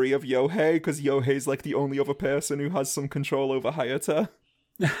wary of Yohei because Yohei's like the only other person who has some control over Hayata.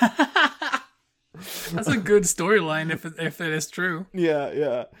 That's a good storyline if it is true.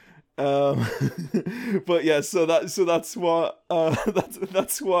 Yeah. But yeah, so that's what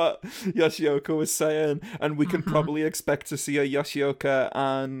that's what Yoshioka was saying, and we can probably expect to see a Yoshioka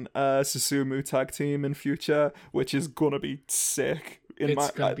and Susumu tag team in future, which is gonna be sick.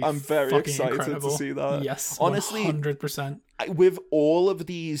 I'm very excited incredible. to see that. Yes, honestly, 100%. With all of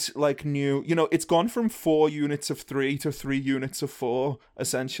these like new, it's gone from 4 units of 3 to 3 units of 4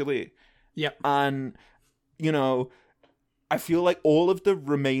 essentially. Yep. And I feel like all of the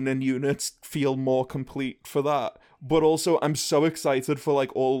remaining units feel more complete for that. But also, I'm so excited for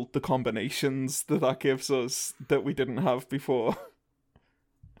like all the combinations that gives us that we didn't have before.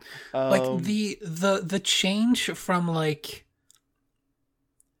 Like the change from like.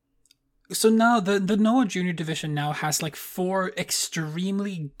 So now the Noah Junior division now has like 4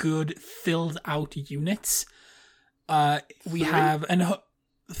 extremely good filled out units. We have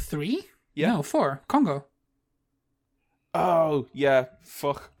 3? Yeah. No, 4. Congo. Oh, yeah,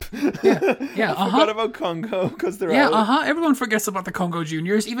 fuck. Yeah, I forgot about Congo, because they're out. Everyone forgets about the Congo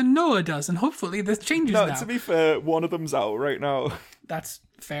Juniors, even Noah does, and hopefully this changes now. No, to be fair, one of them's out right now. That's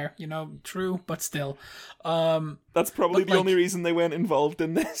fair, true, but still. That's probably the only reason they weren't involved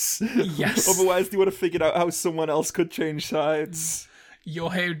in this. Yes. Otherwise, they would have figured out how someone else could change sides.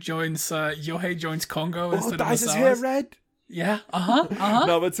 Yohei joins Congo instead of dyes his Osawa's. hair red? Yeah,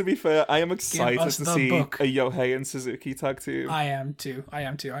 No, but to be fair, I am excited to see book. a Yohei and Suzuki tag team. I am too.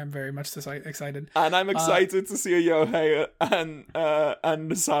 I'm very much excited. And I'm excited to see a Yohei and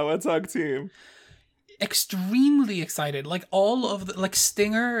Nosawa tag team. Extremely excited. Like all of the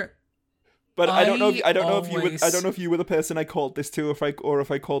Stinger. But I don't know if you were the person I called this to, if I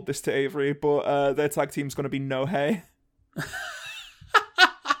called this to Avery. But their tag team's going to be Nohei.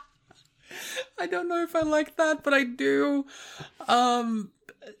 I don't know if I like that, but I do.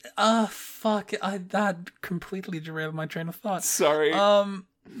 Fuck. That completely derailed my train of thought. Sorry.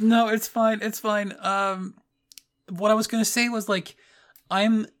 No, it's fine. What I was gonna say was like,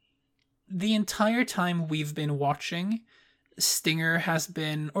 the entire time we've been watching, Stinger has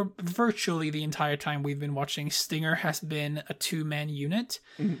been, or virtually the entire time we've been watching, Stinger has been a 2-man unit,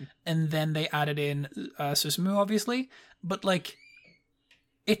 and then they added in Susumu, obviously, but like.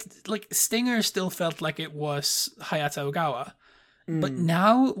 It's like Stinger still felt like it was Hayata Ogawa, but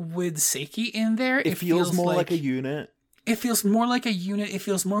now with Seiki in there, it feels more like a unit. It feels more like a unit. It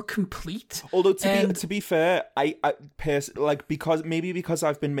feels more complete. Although to be fair, I because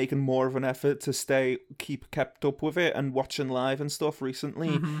I've been making more of an effort to kept up with it and watching live and stuff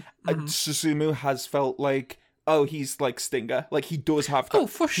recently, Susumu has felt like. Oh, he's like Stinger. Like he does have that. Oh,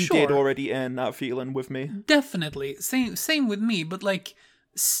 for sure. He did already earn that feeling with me. Definitely, same with me. But like.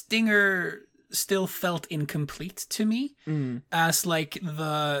 Stinger still felt incomplete to me as like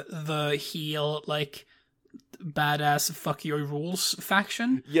the heel like badass fuck your rules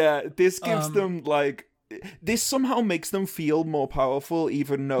faction. Yeah, this gives them like this somehow makes them feel more powerful,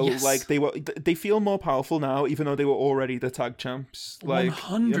 even though like they feel more powerful now, even though they were already the tag champs. Like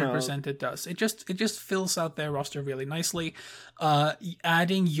 100% it does. It just fills out their roster really nicely.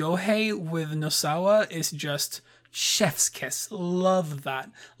 Adding Yohei with Nosawa is just chef's kiss. Love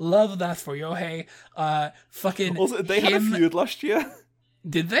that for Yohei. Fucking also, they had a feud last year.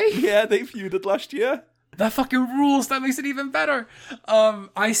 Did they? Yeah, they feuded last year. That fucking rules. That makes it even better.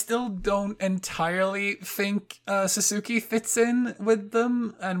 I still don't entirely think Suzuki fits in with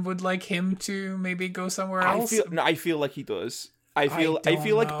them and would like him to maybe go somewhere else. I feel like he does. I feel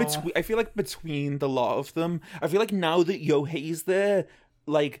like between the lot of them, I feel like now that Yohei's there,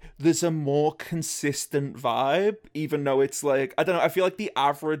 like there's a more consistent vibe, even though it's like, I don't know, I feel like the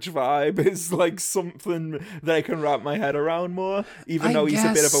average vibe is like something that I can wrap my head around more, even though he's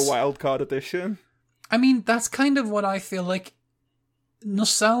a bit of a wild card addition. I mean, that's kind of what I feel like.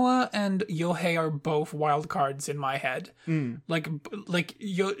 Nosawa and Yohei are both wild cards in my head. Nosawa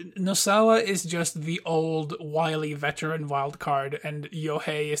is just the old, wily veteran wild card, and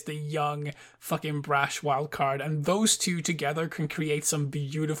Yohei is the young, fucking brash wild card, and those two together can create some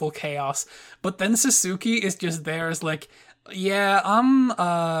beautiful chaos. But then Suzuki is just there as like, yeah, I'm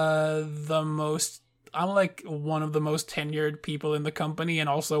like one of the most tenured people in the company, and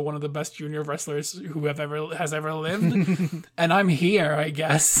also one of the best junior wrestlers who has ever lived, and I'm here, I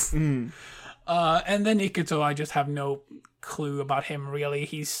guess. And then Ikuto, I just have no clue about him really.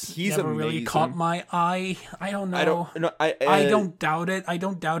 He's never amazing. Really caught my eye. I don't know. I don't doubt it. I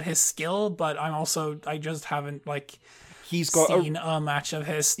don't doubt his skill, but I just haven't like. He's got seen a match of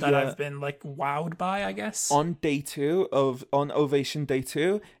his that I've been like wowed by, I guess. On Ovation Day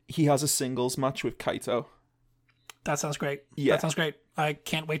 2, he has a singles match with Kaito. That sounds great. Yeah. That sounds great. I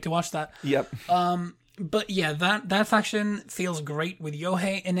can't wait to watch that. Yep. But yeah, that faction feels great with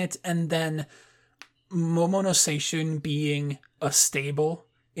Yohei in it, and then Momono Seishun being a stable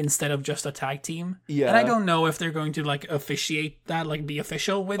instead of just a tag team. Yeah. And I don't know if they're going to like officiate that, like be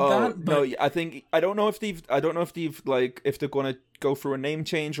official with that. But... No, I don't know if they've like, if they're going to go through a name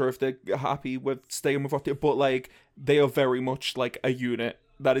change or if they're happy with staying with what they, but like they are very much like a unit.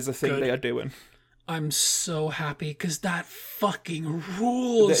 That is a thing they are doing. I'm so happy because that fucking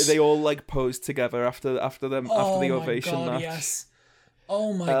rules. They all like posed together after the Ovation match. Yes.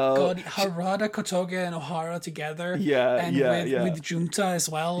 Oh my god, Harada, Kotoge, and Ohara together. With Junta as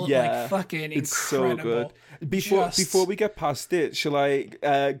well. Yeah. Like, fucking it's incredible. So good. Before we get past it, shall I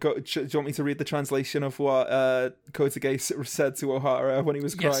go? Do you want me to read the translation of what Kotoge said to Ohara when he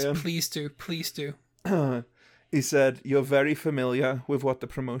was crying? Yes, please do. Please do. He said, "You're very familiar with what the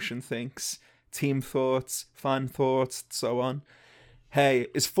promotion thinks. Team thoughts, fan thoughts, so on. Hey,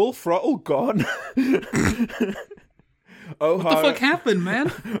 is Full Throttle gone?" Ohara, what the fuck happened, man?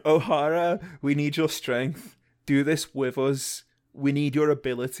 Ohara, we need your strength. Do this with us. We need your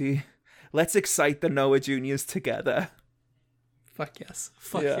ability. Let's excite the Noah Juniors together. Fuck yes.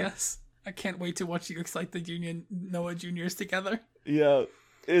 Fuck yes. I can't wait to watch you excite the Noah Juniors together. Yeah,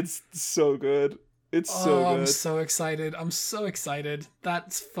 it's so good. It's so good. I'm so excited. I'm so excited.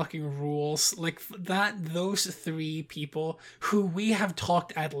 That's fucking rules. Like those three people who we have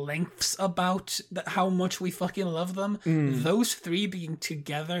talked at lengths about how much we fucking love them. Those three being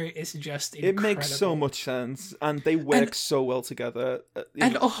together is just incredible. It makes so much sense, and they work so well together.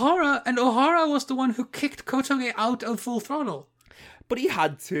 And Ohara was the one who kicked Kotoge out of Full Throttle. But he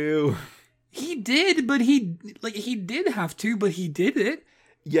had to. He did, but he did have to, but he did it.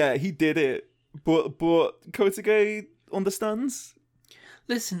 Yeah, he did it. But Kotoge understands.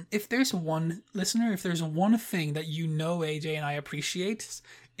 Listen, if there's one thing that AJ and I appreciate,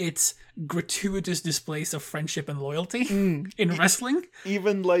 it's gratuitous displays of friendship and loyalty in wrestling.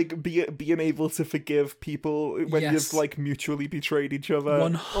 Even like being able to forgive people when you've like mutually betrayed each other.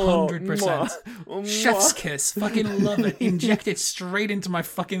 100%. Chef's kiss. Fucking love it. Inject it straight into my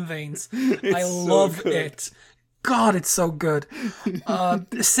fucking veins. I love it. God, it's so good.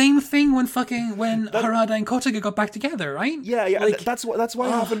 Same thing when Harada and Kotoge got back together, right? Yeah. Like, that's why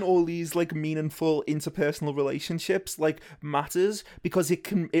having all these like meaningful interpersonal relationships like matters, because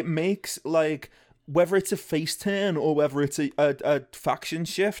it makes like, whether it's a face turn or whether it's a faction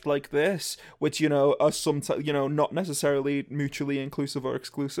shift like this, which are sometimes not necessarily mutually inclusive or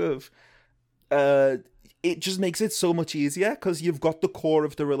exclusive. It just makes it so much easier because you've got the core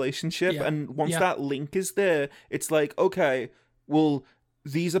of the relationship, and once that link is there, it's like, okay, well,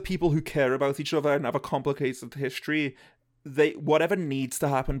 these are people who care about each other and have a complicated history. Whatever needs to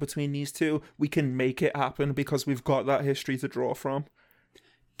happen between these two, we can make it happen because we've got that history to draw from.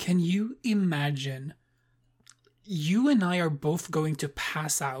 Can you imagine you and I are both going to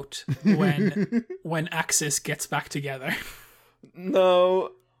pass out when Axis gets back together.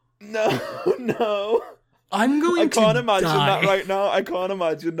 No. I'm going to I can't imagine die. that right now. I can't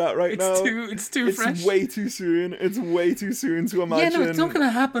imagine that right now. It's too fresh. It's way too soon. It's way too soon to imagine. Yeah, no, it's not going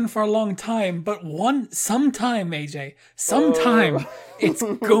to happen for a long time, but sometime, AJ, sometime it's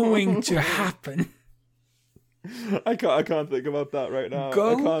going to happen. I can't think about that right now. I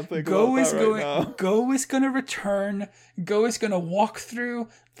can't think about that right now. Go is going to return. Go is going to walk through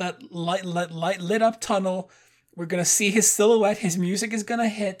that lit up tunnel. We're going to see his silhouette. His music is going to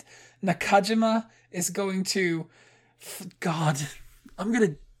hit. Nakajima is going to... God,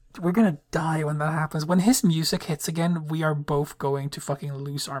 we're going to die when that happens. When his music hits again, we are both going to fucking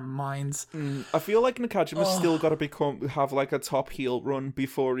lose our minds. I feel like Nakajima's still got to have like a top heel run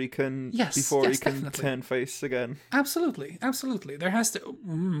before he can definitely turn face again. Absolutely. There has to...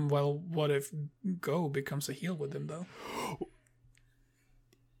 well, what if Go becomes a heel with him, though?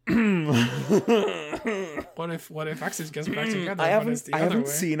 What if Axis gets back together? I haven't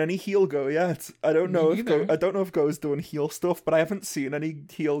seen any heel Go yet. I don't know if Go's doing heel stuff, but I haven't seen any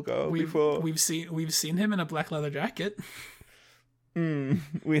heel Go before. We've seen him in a black leather jacket.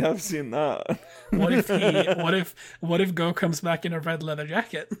 We have seen that. What if Go comes back in a red leather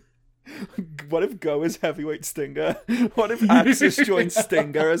jacket? What if Go is heavyweight Stinger? What if Axis joins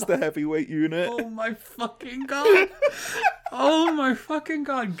Stinger as the heavyweight unit? Oh my fucking god! Oh my fucking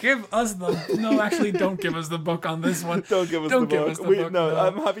god! Give us no, actually, don't give us the book on this one. Don't give us the book. No,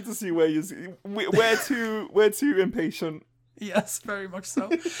 I'm happy to see where we're too impatient. Yes, very much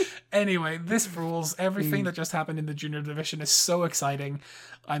so. Anyway, this rules. Everything that just happened in the junior division is so exciting.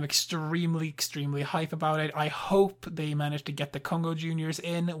 I'm extremely, extremely hype about it. I hope they manage to get the Congo juniors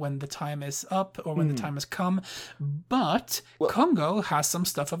in when the time is up or when the time has come. But Congo has some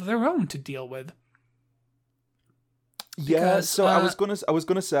stuff of their own to deal with. Because, so I was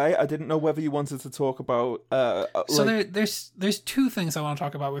gonna say I didn't know whether you wanted to talk about. So there's two things I want to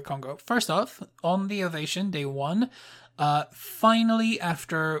talk about with Congo. First off, on the Ovation Day 1, finally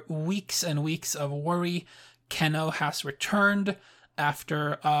after weeks and weeks of worry, Keno has returned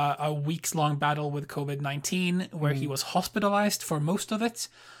after a weeks-long battle with COVID-19 where he was hospitalized for most of it.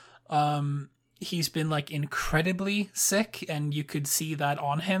 He's been like incredibly sick, and you could see that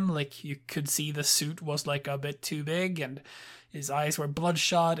on him. Like you could see the suit was like a bit too big, and his eyes were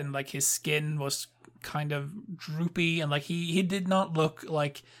bloodshot, and like his skin was kind of droopy, and like he did not look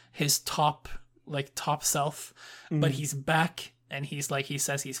like his top self. But he's back, and he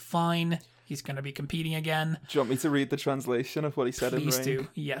says he's fine. He's going to be competing again. Do you want me to read the translation of what he said in ring? Please do.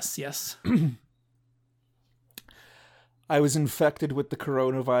 Yes. I was infected with the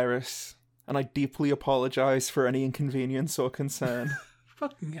coronavirus, and I deeply apologize for any inconvenience or concern.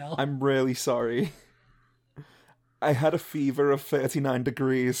 Fucking hell. I'm really sorry. I had a fever of 39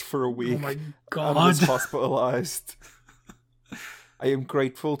 degrees for a week. Oh my god. And was hospitalized. I am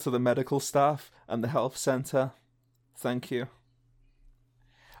grateful to the medical staff and the health center. Thank you.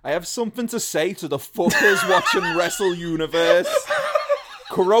 I have something to say to the fuckers watching Wrestle Universe.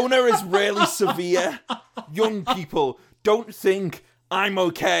 Corona is really severe. Young people, don't think I'm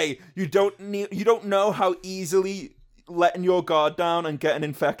okay. You don't know how easily letting your guard down and getting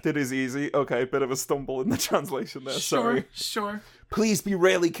infected is easy. Okay, bit of a stumble in the translation there. Sorry. Sure. Please be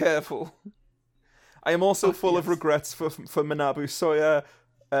really careful. I am also full of regrets for Manabu Soya,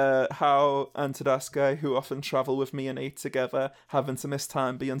 Hao, and Tadasuke, who often travel with me and eat together, having to miss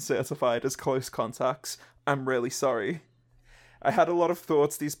time being certified as close contacts. I'm really sorry. I had a lot of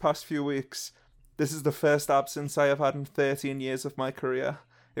thoughts these past few weeks. This is the first absence I have had in 13 years of my career.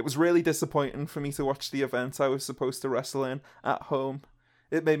 It was really disappointing for me to watch the event I was supposed to wrestle in at home.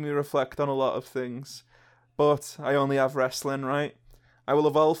 It made me reflect on a lot of things. But I only have wrestling, right? I will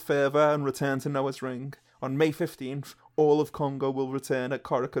evolve further and return to Noah's Ring. On May 15th, all of Congo will return at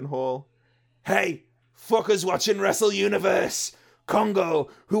Korakuen Hall. Hey, fuckers watching Wrestle Universe! Congo,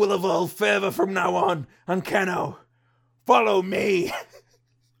 who will evolve further from now on, and Keno, follow me!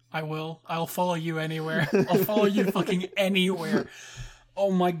 I will. I'll follow you anywhere. I'll follow you fucking anywhere.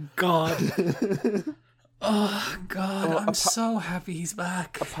 Oh my god. Oh god, I'm so happy he's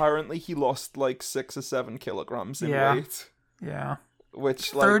back. Apparently he lost like 6 or 7 kilograms in weight. Yeah.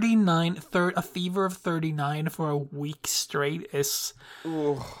 Which, like... 39, a fever of 39 for a week straight is...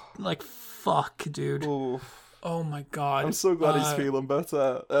 Ooh. Like, fuck, dude. Ooh. Oh my god. I'm so glad he's feeling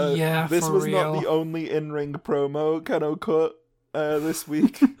better. Yeah, this for was real. Not the only in-ring promo Keno cut this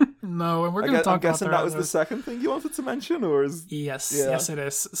week. No, and we're going to talk I'm guessing about that was the second thing you wanted to mention, or is... Yes, Yeah. yes it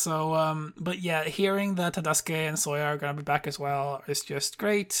is. So, but yeah, hearing that Tadasuke and Soya are going to be back as well is just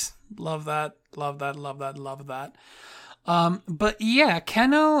great. Love that, love that, love that, love that. But yeah,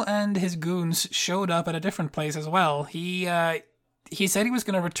 Keno and his goons showed up at a different place as well. He said he was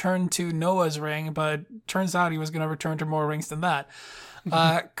going to return to Noah's ring, but turns out he was going to return to more rings than that.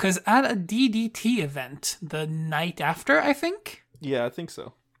 Because at a DDT event the night after, I think? Yeah, I think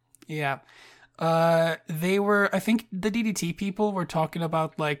so. Yeah. They were, I think the DDT people were talking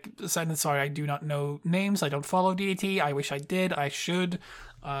about, like, sorry, I do not know names. I don't follow DDT. I wish I did. I should.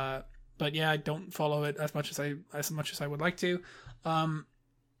 But yeah, I don't follow it as much as I would like to.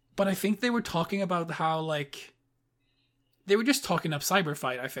 But I think they were talking about how, like, they were just talking up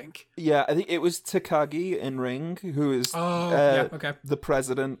Cyberfight, I think. Yeah, I think it was Takagi in ring who is okay. the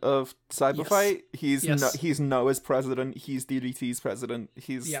president of Cyberfight. Yes. He's Noah's president. He's DDT's president.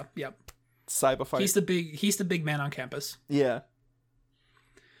 He's Cyberfight. He's the big man on campus. Yeah.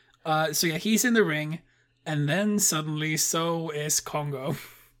 So yeah, he's in the ring, and then suddenly so is Kongo.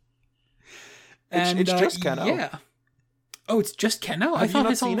 It's just Keno. Yeah. Oh, it's just Keno? Have you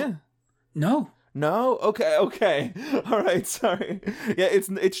not seen it? No. No? Okay. All right, sorry. Yeah,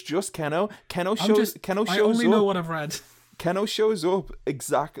 it's just Keno. Keno shows I only up. know what I've read. Keno shows up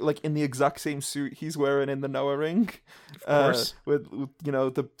in the exact same suit he's wearing in the Noah ring. Of course. With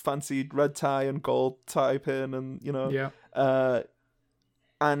the fancy red tie and gold tie pin and Yeah.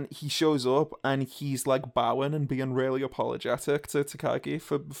 And he shows up and he's like bowing and being really apologetic to Takagi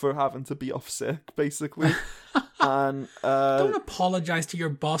for having to be off sick, basically. And don't apologize to your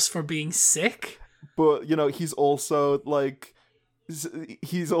boss for being sick. But he's also like,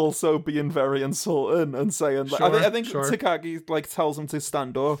 he's also being very insulting and saying, like, Sure, I think sure. Takagi like tells him to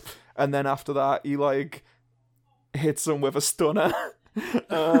stand up, and then after that he like hits him with a stunner.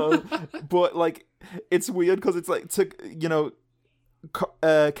 But like it's weird because it's like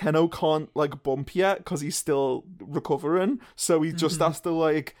Keno can't like bump yet because he's still recovering, so he just has to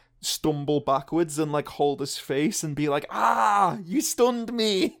like stumble backwards and like hold his face and be like, you stunned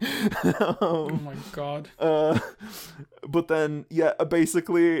me. Oh my god. But then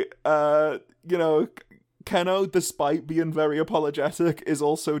basically Keno, despite being very apologetic, is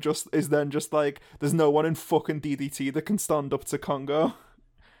then just like, there's no one in fucking DDT that can stand up to Kongo.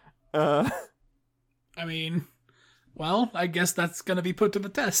 I mean, well, I guess that's gonna be put to the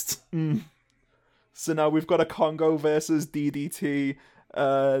test. So now we've got a Kongo versus DDT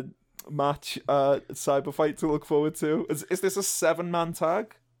match Cyberfight to look forward to. Is this a 7-man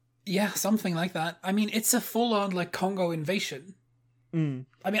tag? Yeah, something like that. I mean, it's a full-on like Kongo invasion. I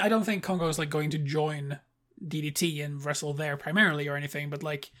mean, I don't think Kongo is like going to join DDT and wrestle there primarily or anything, but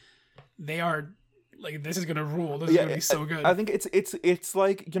like they are like, this is gonna rule. This is gonna be so good. I think it's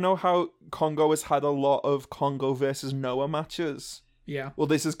like, how Kongo has had a lot of Kongo versus Noah matches. Yeah. Well,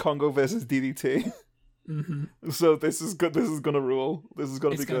 this is Kongo versus DDT. So this is good. This is gonna rule. This is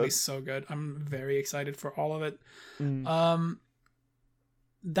gonna be good. It's gonna be so good. I'm very excited for all of it.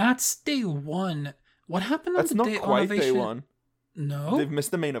 That's day one. What happened on That's the not day quite Elevation? day one. No, They've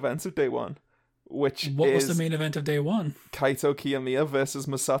missed the main event of day one, what was the main event of day one? Kaito Kiyomiya versus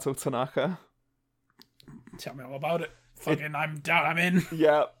Masato Tanaka. Tell me all about it. I'm down. I'm in.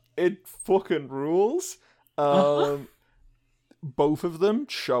 Yeah, it fucking rules. Both of them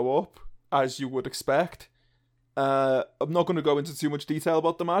show up as you would expect. I'm not going to go into too much detail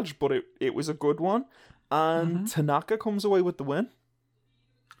about the match, but it was a good one. And Tanaka comes away with the win.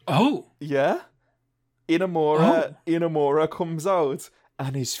 Oh. Yeah. Inamura comes out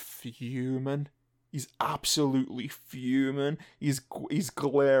and is fuming. He's absolutely fuming. He's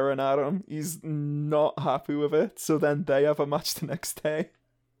glaring at him. He's not happy with it. So then they have a match the next day.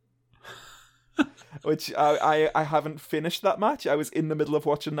 Which I haven't finished that match. I was in the middle of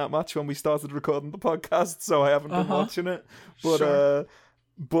watching that match when we started recording the podcast, so I haven't been watching it. But Sure.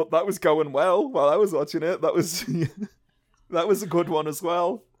 But that was going well while I was watching it. That was that was a good one as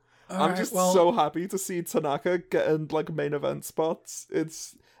well. I'm just so happy to see Tanaka getting like main event spots.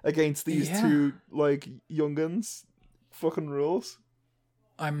 It's against these two like young'uns. Fucking rules.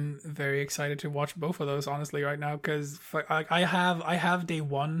 I'm very excited to watch both of those, honestly, right now, because I have day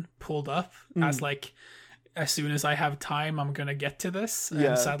one pulled up as like, as soon as I have time, I'm gonna get to this. Yeah.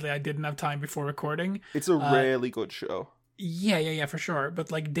 And sadly, I didn't have time before recording. It's a really good show. Yeah, for sure.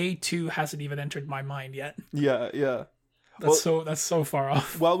 But like day two hasn't even entered my mind yet. Yeah. That's so far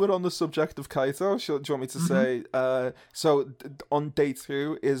off. While we're on the subject of Kaito, do you want me to say? So on day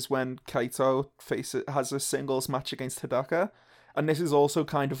 2 is when Kaito has a singles match against Hidaka, and this is also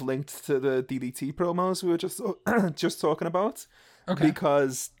kind of linked to the DDT promos we were just talking about. Okay.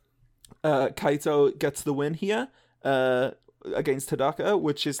 Because Kaito gets the win here against Hidaka,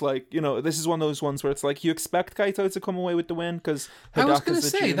 which is like, this is one of those ones where it's like you expect Kaito to come away with the win because I was Hidaka's gonna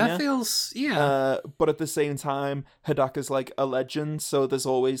say junior. that feels But at the same time, Hidaka's like a legend, so there's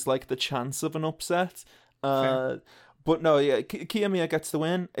always like the chance of an upset. But no, yeah, Kiyomiya gets the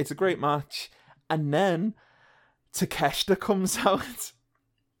win. It's a great match, and then Takeshita comes out.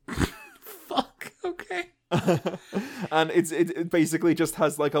 Fuck. Okay. And it basically just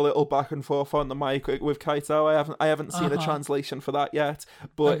has like a little back and forth on the mic with Kaito. I haven't seen a translation for that yet,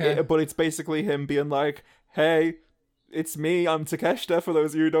 but it's basically him being like, "Hey, it's me. I'm Takeshita. For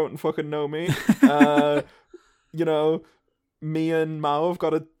those of you who don't fucking know me, me and Mao have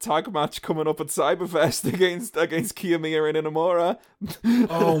got a tag match coming up at Cyberfest against Kiyomiya and Inamura."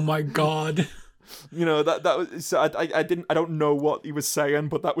 Oh my god. That was, so I don't know what he was saying,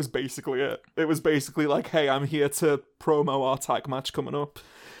 but that was basically it. It was basically like, hey, I'm here to promo our tag match coming up.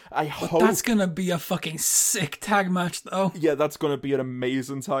 I hope that's gonna be a fucking sick tag match, though. Yeah, that's gonna be an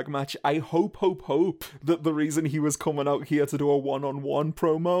amazing tag match. I hope that the reason he was coming out here to do a one-on-one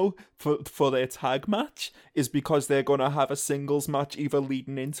promo for their tag match is because they're gonna have a singles match either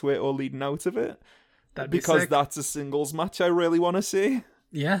leading into it or leading out of it. That'd be because sick. That's a singles match I really want to see.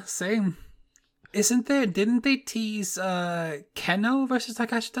 Yeah, same. Didn't they tease Keno versus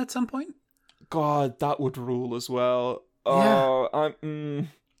Takeshita at some point? God, that would rule as well. Yeah.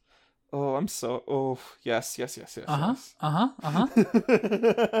 Yes.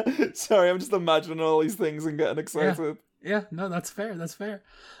 Sorry, I'm just imagining all these things and getting excited. Yeah, no, that's fair.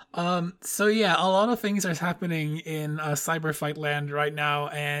 So yeah, a lot of things are happening in Cyber Fight Land right now,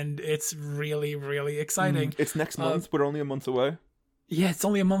 and it's really, really exciting. It's next month. We're only a month away. Yeah, it's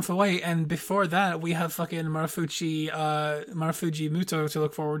only a month away, and before that, we have fucking Marufuji Muto to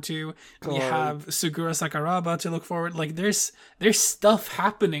look forward to. We have Sugura Sakuraba to look forward. Like, there's stuff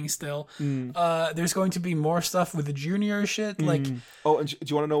happening still. There's going to be more stuff with the junior shit. Like, and do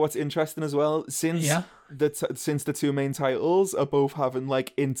you want to know what's interesting as well? Since the two main titles are both having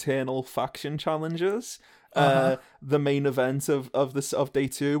like internal faction challenges, the main event of day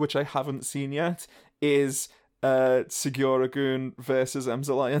 2, which I haven't seen yet, is Segura-gun versus M's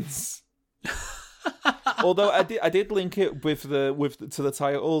Alliance. Although I did link it to the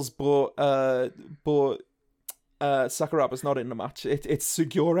titles, but Sakuraba's not in the match. It's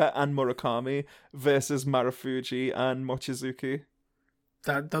Segura and Murakami versus Marufuji and Mochizuki.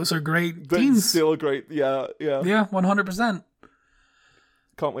 Those are great teams. Still great. Yeah. Yeah, 100%.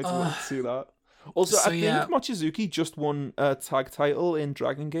 Can't wait to see that. Also, I think Mochizuki just won a tag title in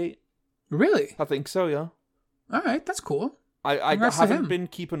Dragon Gate. Really? I think so, yeah. All right, that's cool. I haven't been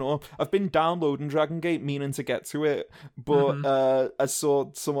keeping up. I've been downloading Dragon Gate, meaning to get to it, but I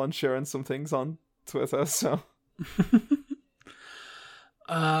saw someone sharing some things on Twitter, so.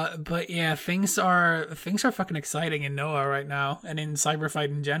 But yeah, things are fucking exciting in Noah right now, and in Cyberfight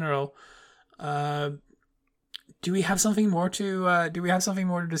in general. Do we have something more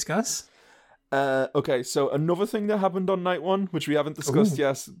to discuss? Okay, so another thing that happened on night 1, which we haven't discussed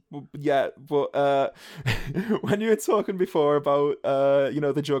yet, but when you were talking before about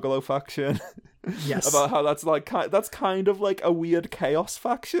the Juggalo faction, yes, about how that's kind of like a weird chaos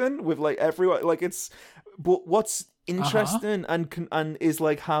faction with like everyone, like it's. But what's interesting and is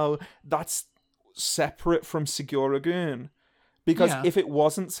like how that's separate from Segura-gun, because if it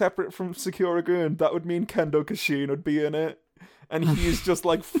wasn't separate from Segura-gun, that would mean Kendo Kashin would be in it. And he's just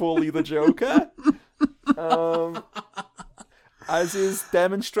like fully the Joker. As is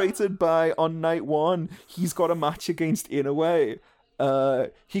demonstrated by on night 1, he's got a match against Inoue.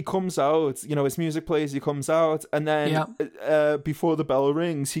 He comes out, his music plays, he comes out, and then before the bell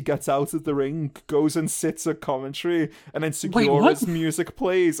rings, he gets out of the ring, goes and sits at commentary, and then Segura's music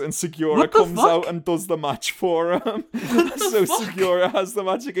plays, and Segura comes out and does the match for him. So Segura has the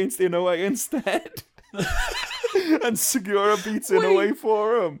match against Inoue instead. And Segura beats Inoue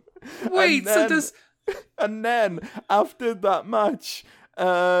for him. And then after that match,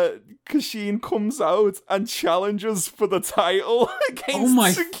 Kashin comes out and challenges for the title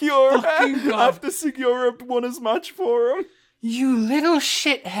against Segura after Segura won his match for him. You little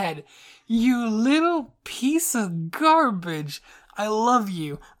shithead. You little piece of garbage. I love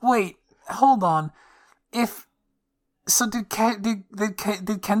you. Wait, hold on. So did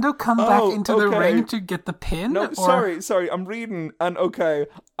Kendo come back into the ring to get the pin? No, sorry, I'm reading, and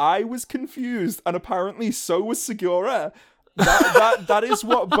I was confused, and apparently so was Segura. That is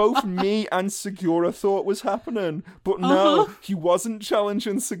what both me and Segura thought was happening, but no, he wasn't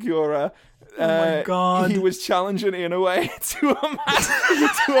challenging Segura. Oh my god! He was challenging Inoue to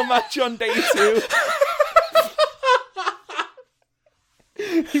a match on day 2.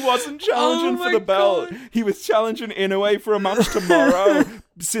 He wasn't challenging for the belt. God. He was challenging Inoue for a match tomorrow.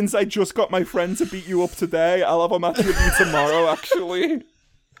 Since I just got my friend to beat you up today, I'll have a match with you tomorrow, actually.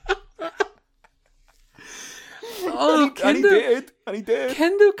 Oh, and he did.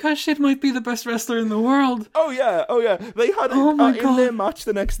 Kendo Kashin might be the best wrestler in the world. Oh yeah. They had in their match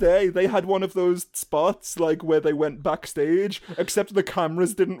the next day. They had one of those spots like where they went backstage, except the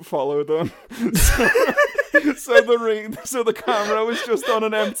cameras didn't follow them. So the camera was just on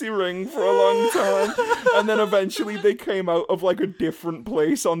an empty ring for a long time, and then eventually they came out of like a different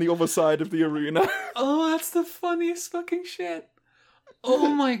place on the other side of the arena. Oh, that's the funniest fucking shit. Oh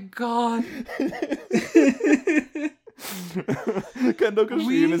my god. Kendo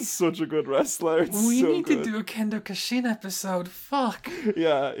Kashin is such a good wrestler. We need to do a Kendo Kashin episode. Fuck.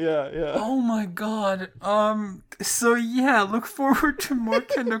 Yeah. Oh my god. So yeah, look forward to more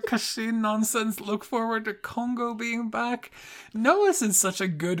Kendo Kashin nonsense. Look forward to Kongo being back. Noah's in such a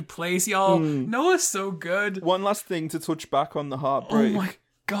good place, y'all. Noah's so good. One last thing to touch back on the Heartbreak. Oh my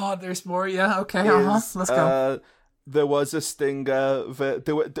god, there's more. Yeah, okay, let's go. There was a stinger.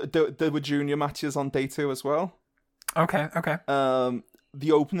 There were junior matches on day 2 as well. Okay.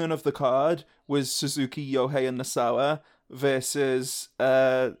 The opening of the card was Suzuki, Yohei, and Nasawa versus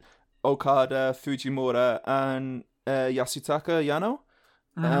Okada, Fujimura, and Yasutaka Yano.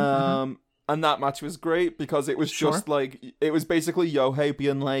 And that match was great because it was just like, it was basically Yohei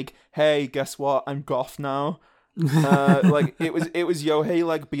being like, hey, guess what? I'm goth now. Like it was Yohei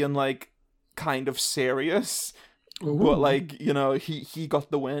like being like kind of serious. Ooh. But like, you know, he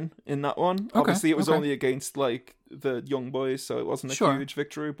got the win in that one. Okay, obviously it was only against like the young boys, so it wasn't a huge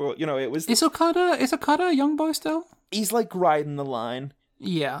victory, but you know, it was. Is Okada a young boy still? He's like riding the line.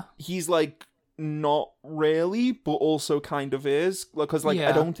 Yeah. He's like not really, but also kind of is, because like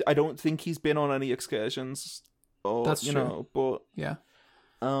I don't think he's been on any excursions or that's you true. know, but yeah.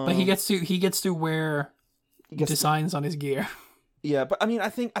 But he gets to wear designs on his gear. Yeah, but I mean, I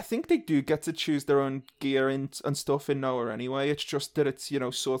think they do get to choose their own gear and stuff in Noah anyway. It's just that it's, you know,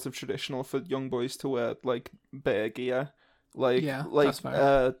 sort of traditional for young boys to wear like bare gear, like that's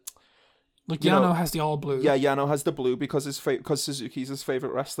fair. Like Yano has the all blue. Yeah, Yano has the blue because Suzuki's his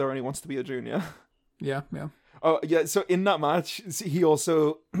favorite wrestler and he wants to be a junior. Yeah. Oh yeah, so in that match, he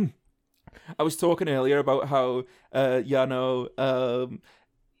also, I was talking earlier about how Yano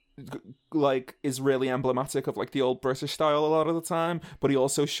like is really emblematic of like the old British style a lot of the time, but he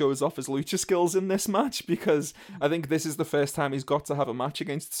also shows off his lucha skills in this match because I think this is the first time he's got to have a match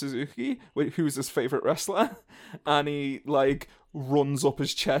against Suzuki, who's his favorite wrestler, and he like runs up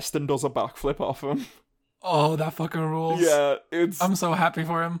his chest and does a backflip off him. Oh, that fucking rules. Yeah, I'm so happy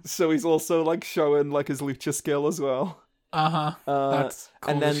for him. So he's also like showing like his lucha skill as well. That's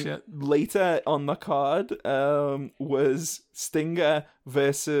cool. And then as shit. Later on the card was Stinger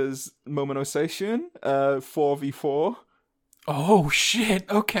versus Momono Seishun 4v4. Oh shit,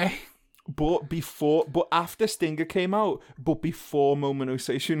 okay. But after Stinger came out, but before Momono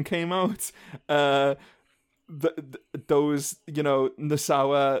Seishun came out, those, you know,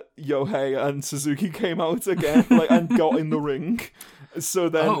 Nasawa, Yohei, and Suzuki came out again, like, and got in the ring. So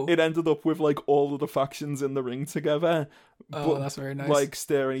then it ended up with like all of the factions in the ring together. But, that's very nice. Like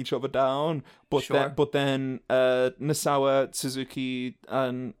staring each other down. But then Nasawa, Suzuki,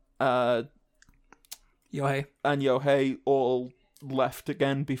 and Yohei all left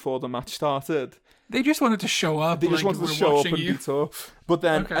again before the match started. They just wanted to show up. They just wanted to show up and be tough. But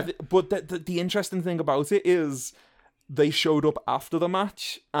then, the interesting thing about it is, they showed up after the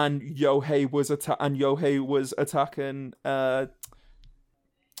match, and Yohei was attacking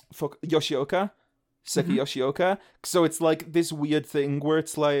Yoshioka, Seki Yoshioka. So it's like this weird thing where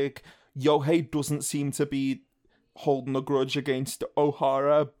it's like Yohei doesn't seem to be holding a grudge against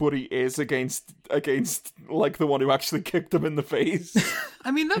Ohara, but he is against like the one who actually kicked him in the face.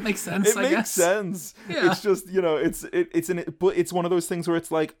 I mean, that makes sense. It makes sense. Yeah. It's just, you know, but it's one of those things where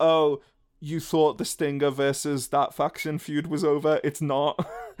it's like, oh, you thought the Stinger versus that faction feud was over. It's not.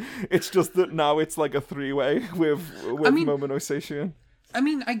 It's just that now it's like a 3-way with Momono Seishun. I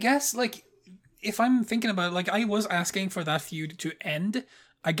mean, I guess, like, if I'm thinking about it, like, I was asking for that feud to end.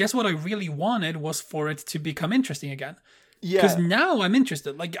 I guess what I really wanted was for it to become interesting again. Yeah. Because now I'm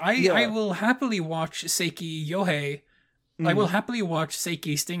interested. Like, I will happily watch Seiki Yohei. I will happily watch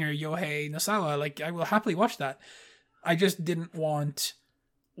Seiki Stinger Yohei Nasawa. Like, I will happily watch that. I just didn't want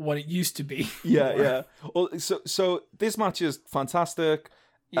what it used to be. Yeah. Well, so this match is fantastic.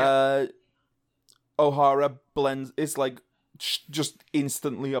 Yeah. Ohara is like just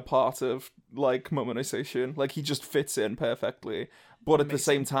instantly a part of like Momono Seishun. Like, he just fits in perfectly, but at the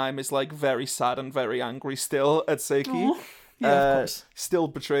same time it's like very sad and very angry still at Seiki. of course. Still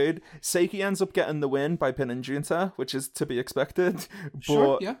betrayed. Seiki ends up getting the win by pinning Junta, which is to be expected.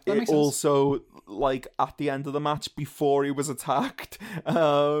 Sure, But yeah, that it makes sense. also, like, at the end of the match, before he was attacked,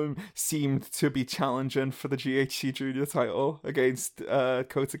 seemed to be challenging for the GHC Junior title against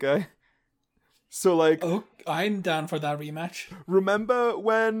Kotage. So, like... Oh, I'm down for that rematch. Remember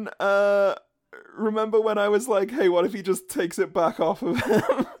when I was like, hey, what if he just takes it back off of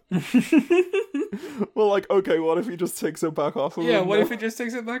him? Well, like, okay, what if he just takes it back off of him? Yeah, what now? if he just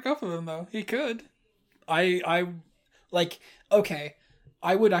takes it back off of him, though? He could. Okay,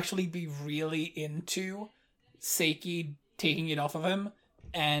 I would actually be really into Seiki taking it off of him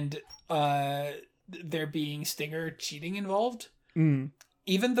and there being Stinger cheating involved.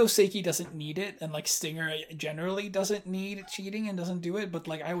 Even though Seiki doesn't need it, and like Stinger generally doesn't need cheating and doesn't do it, but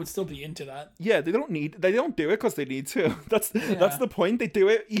like I would still be into that. Yeah, they don't do it because they need to. That's the point. They do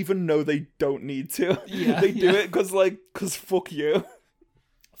it even though they don't need to. Yeah, they do it because fuck you.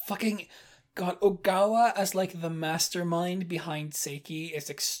 Fucking God, Ogawa as like the mastermind behind Seiki is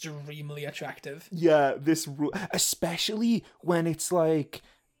extremely attractive. Yeah, especially when it's like,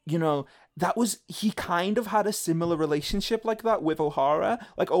 you know, he kind of had a similar relationship like that with Ohara.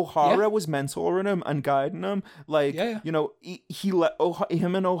 Like Ohara was mentoring him and guiding him. Like, you know,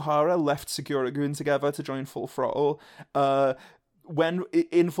 him and Ohara left Seguragun together to join Full Throttle. When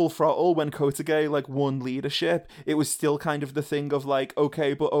in Full Throttle, when Kotage like won leadership, it was still kind of the thing of like,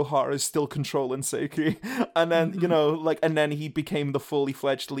 okay, but Ohara's still controlling Seiki, and then you know, like, and then he became the fully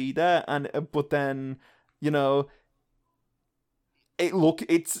fledged leader, and but then, you know.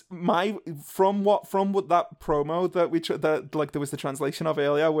 It's from what that promo that like there was the translation of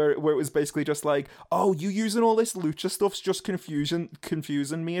earlier where it was basically just like, oh, you using all this lucha stuff's just confusing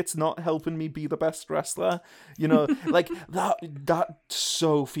me. It's not helping me be the best wrestler. You know, like that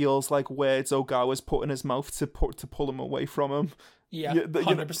so feels like words Ogawa's put in his mouth to pull him away from him. Yeah,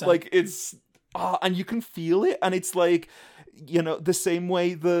 100%. Like it's and you can feel it, and it's like, you know, the same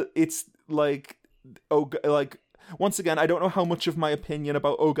way that it's like once again, I don't know how much of my opinion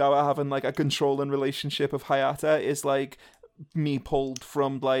about Ogawa having like a controlling relationship of Hayata is like me pulled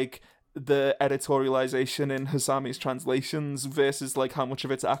from like the editorialization in Hasami's translations versus like how much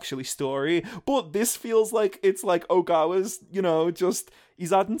of it's actually story. But this feels like it's like Ogawa's, you know, just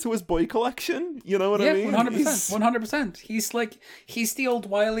he's adding to his boy collection. You know what I mean? 100%. 100%. He's the old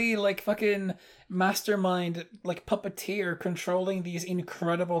wily like fucking mastermind, like puppeteer controlling these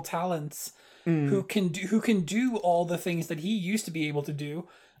incredible talents. Who can do all the things that he used to be able to do,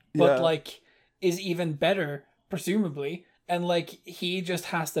 but like is even better, presumably, and like he just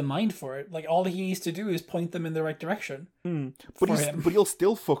has the mind for it. Like all he needs to do is point them in the right direction. But he'll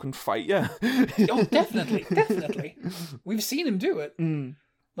still fucking fight, yeah. Oh, definitely. We've seen him do it.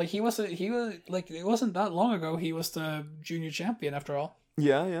 Like he was like it wasn't that long ago. He was the junior champion after all.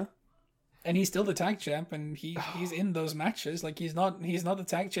 Yeah. And he's still the tag champ, and he's in those matches. Like he's not the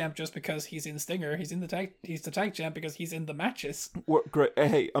tag champ just because he's in Stinger. He's the tag champ because he's in the matches. What great!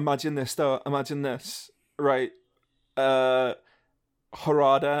 Hey, imagine this though. Imagine this, right? Harada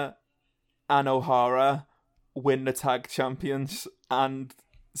and Ohara win the tag champions, and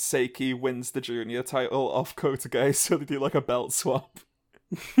Seiki wins the junior title off Kotage, so they do like a belt swap.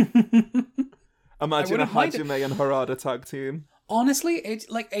 Imagine a Hajime and Harada tag team. Honestly,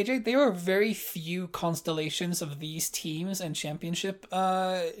 like AJ, there are very few constellations of these teams and championships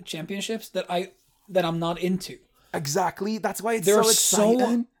that I'm not into. Exactly, that's why it's so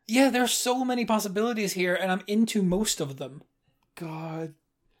exciting. There are so many possibilities here, and I'm into most of them. God,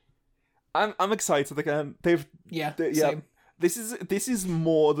 I'm excited again. Same. This is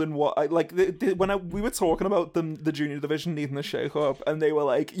more than what I like. We were talking about the junior division needing a shake up, and they were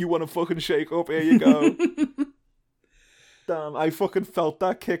like, "You want to fucking shake up? Here you go." Damn, I fucking felt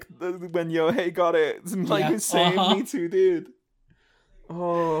that kick when Yohei got it. Like, same, me too, dude.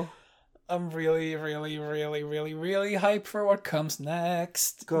 Oh. I'm really, really, really, really, really hyped for what comes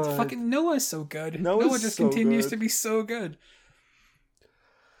next. God. Fucking Noah's so good. Noah just so continues to be so good.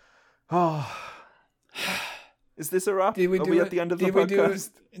 Oh. Is this a wrap? Are we at the end of the podcast?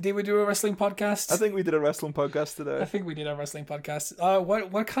 Did we do a wrestling podcast? I think we did a wrestling podcast today. I think we did a wrestling podcast.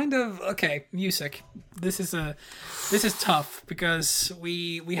 What kind of music? This is tough because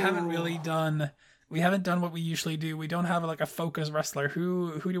we haven't really done what we usually do. We don't have like a focus wrestler.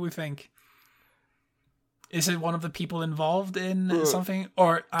 Who do we think? Is it one of the people involved in something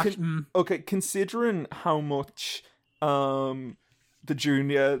or okay? Considering how much the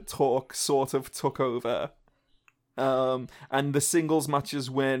junior talk sort of took over. And the singles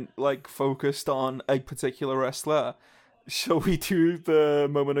matches weren't like focused on a particular wrestler. Shall we do the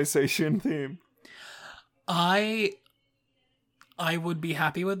Momonization theme? I I would be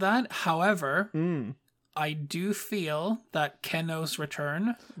happy with that. However, I do feel that Keno's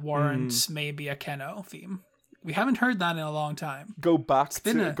return warrants maybe a Keno theme. We haven't heard that in a long time. Go back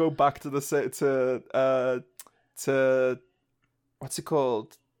to what's it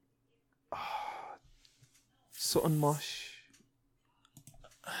called? Sutton Mosh.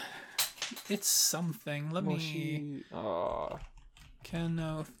 It's something. Let me.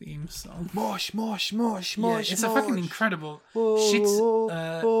 Keno theme song. Mosh. It's a fucking incredible.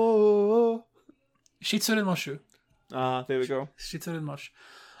 Shitsuren Moshu. There we go. Shitsuren Mosh.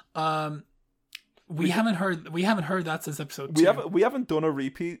 We haven't heard that since episode 2. We haven't done a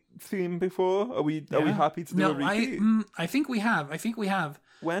repeat theme before. Are we happy to do a repeat? I think we have.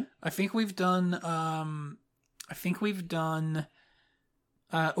 When? I think we've done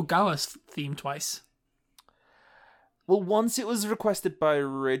Ogawa's theme twice. Well, once it was requested by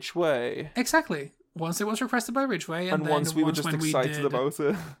Ridgeway. Exactly. Once it was requested by Ridgeway, and then once we were just excited about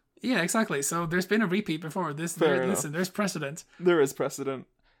it. Yeah, exactly. So there's been a repeat before. There's precedent. There is precedent.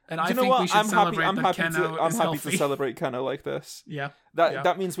 And I think we should celebrate I'm happy healthy. to celebrate Keno like this. Yeah.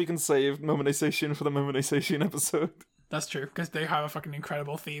 That means we can save Momonization for the Momonization episode. That's true, because they have a fucking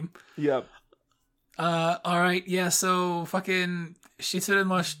incredible theme. Yeah. Alright, yeah, so fucking Shitsuren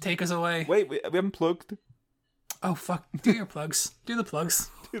Mosh, take us away. Wait, we haven't plugged. Oh, fuck. Do your plugs. Do the plugs.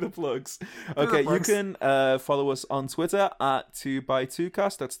 Okay, you can follow us on Twitter at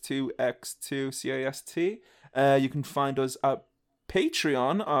 2x2cast. That's 2x2cast. You can find us at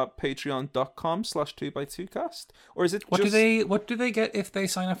Patreon at patreon.com/2x2cast. Or is it what do they get if they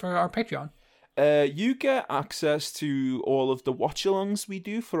sign up for our Patreon? You get access to all of the watch-alongs we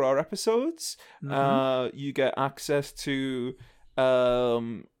do for our episodes. You get access to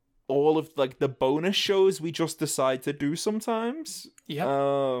all of like the bonus shows we just decide to do sometimes.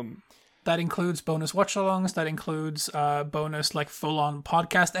 Yeah. That includes bonus watch-alongs. That includes bonus like full-on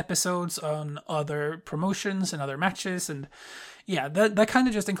podcast episodes on other promotions and other matches, and yeah, that kind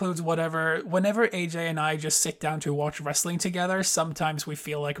of just includes whatever. Whenever AJ and I just sit down to watch wrestling together, sometimes we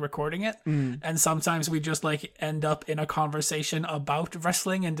feel like recording it, and sometimes we just like end up in a conversation about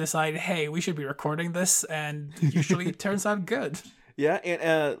wrestling and decide, hey, we should be recording this, and usually it turns out good. Yeah,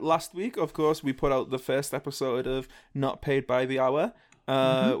 and last week, of course, we put out the first episode of Not Paid by the Hour,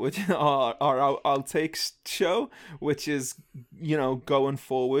 which our outtakes show, which is, going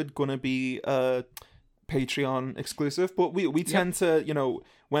forward, going to be Patreon exclusive. But we tend to,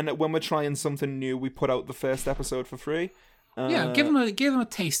 when we're trying something new, we put out the first episode for free. Give them a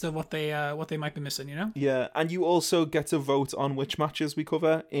taste of what they might be missing, Yeah, and you also get to vote on which matches we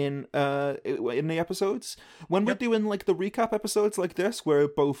cover in the episodes. When we're doing like the recap episodes like this, where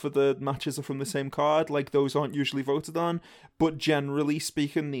both of the matches are from the same card, like those aren't usually voted on. But generally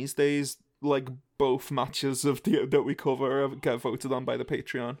speaking, these days, like both matches that we cover get voted on by the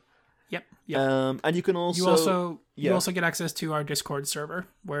Patreon. Yep. And you can also you also get access to our Discord server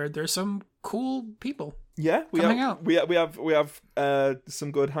where there's some cool people. Yeah, we have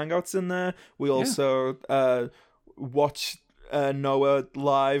some good hangouts in there. We also watch Noah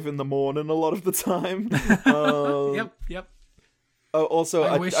live in the morning a lot of the time. Yep. Also,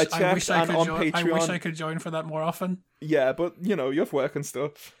 I checked on Patreon. I wish I could join for that more often. Yeah, but you have work and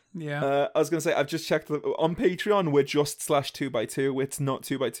stuff. Yeah. I was gonna say I've just checked on Patreon. We're just /2x2. It's not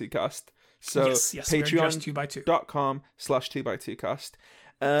 2x2cast. So yes, Patreon.com/2x2cast.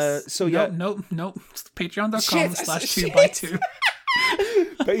 Nope. Patreon.com/2x2.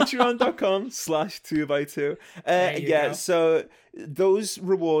 Patreon.com/2x2. Go. So those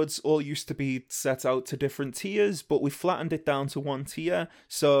rewards all used to be set out to different tiers, but we flattened it down to one tier.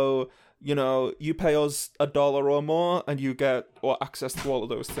 So, you pay us $1 or more and you get access to all of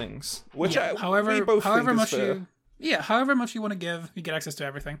those things. Which however much you want to give, you get access to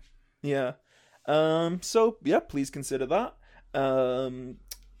everything. Yeah. So please consider that.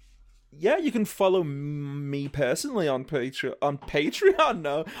 You can follow me personally on Twitter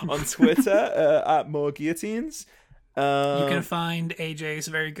at More Guillotines. You can find AJ's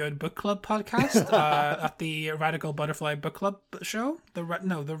very good book club podcast at the Radical Butterfly Book Club show. The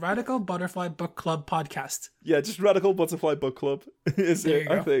Radical Butterfly Book Club podcast. Yeah, just Radical Butterfly Book Club is it,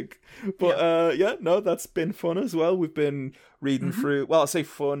 I think. But that's been fun as well. We've been reading through, well, I say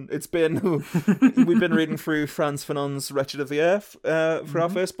fun, we've been reading through Franz Fanon's Wretched of the Earth for our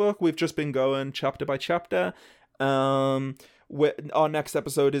first book. We've just been going chapter by chapter. Our next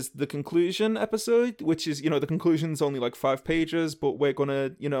episode is the conclusion episode, which is, the conclusion's only like 5 pages, but we're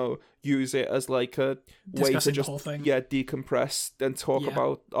gonna, use it as like a way to just decompress and talk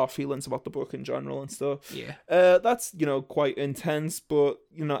about our feelings about the book in general and stuff. Yeah. That's, quite intense, but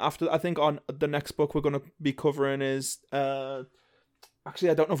after, I think on the next book we're gonna be covering is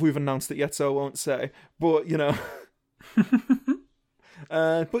Actually, I don't know if we've announced it yet, so I won't say. But, you know.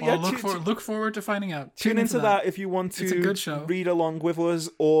 But yeah, look forward to finding out. Tune into that if you want to it's a good show. Read along with us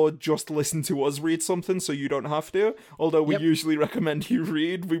or just listen to us read something so you don't have to. Although we usually recommend you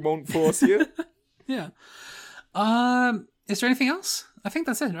read, we won't force you. Yeah. Is there anything else? I think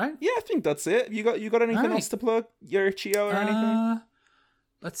that's it, right? Yeah, I think that's it. You got anything else to plug? Your Chio or anything?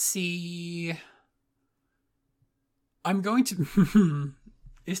 Let's see. I'm going to...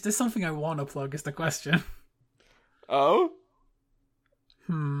 Is this something I want to plug is the question. Oh?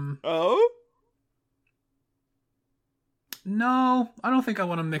 Oh? No, I don't think I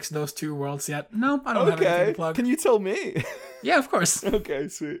want to mix those two worlds yet. No, I don't have anything to plug. Can you tell me? Yeah, of course. Okay,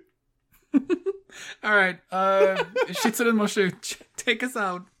 sweet. All right. Shitsuden Moshu, take us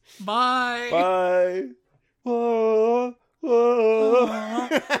out. Bye. Bye. Whoa. Whoa.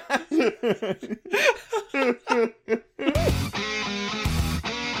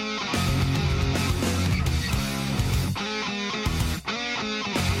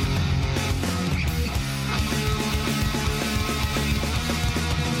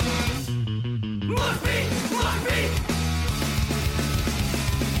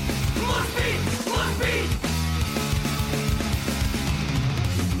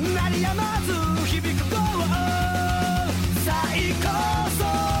鳴りやまず響く号最高速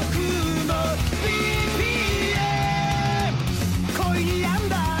の BPM 恋に病ん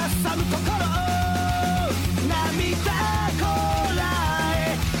だ寒心涙こらえ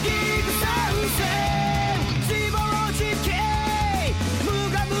ギグ参戦自暴自棄無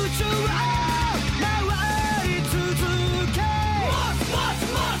我夢中を回り続け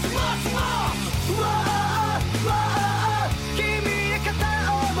君へ片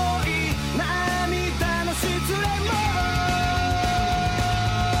思い涙の失恋も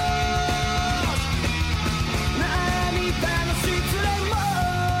涙の失恋も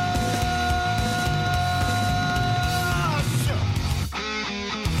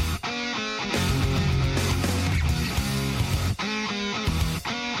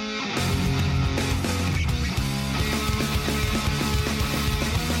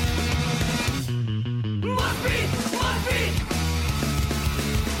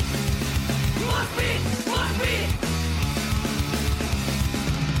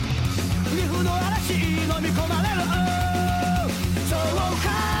リフの嵐飲み込まれる挑発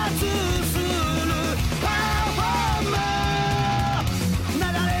するパフォーマー流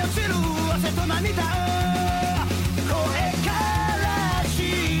れ落ちる汗と涙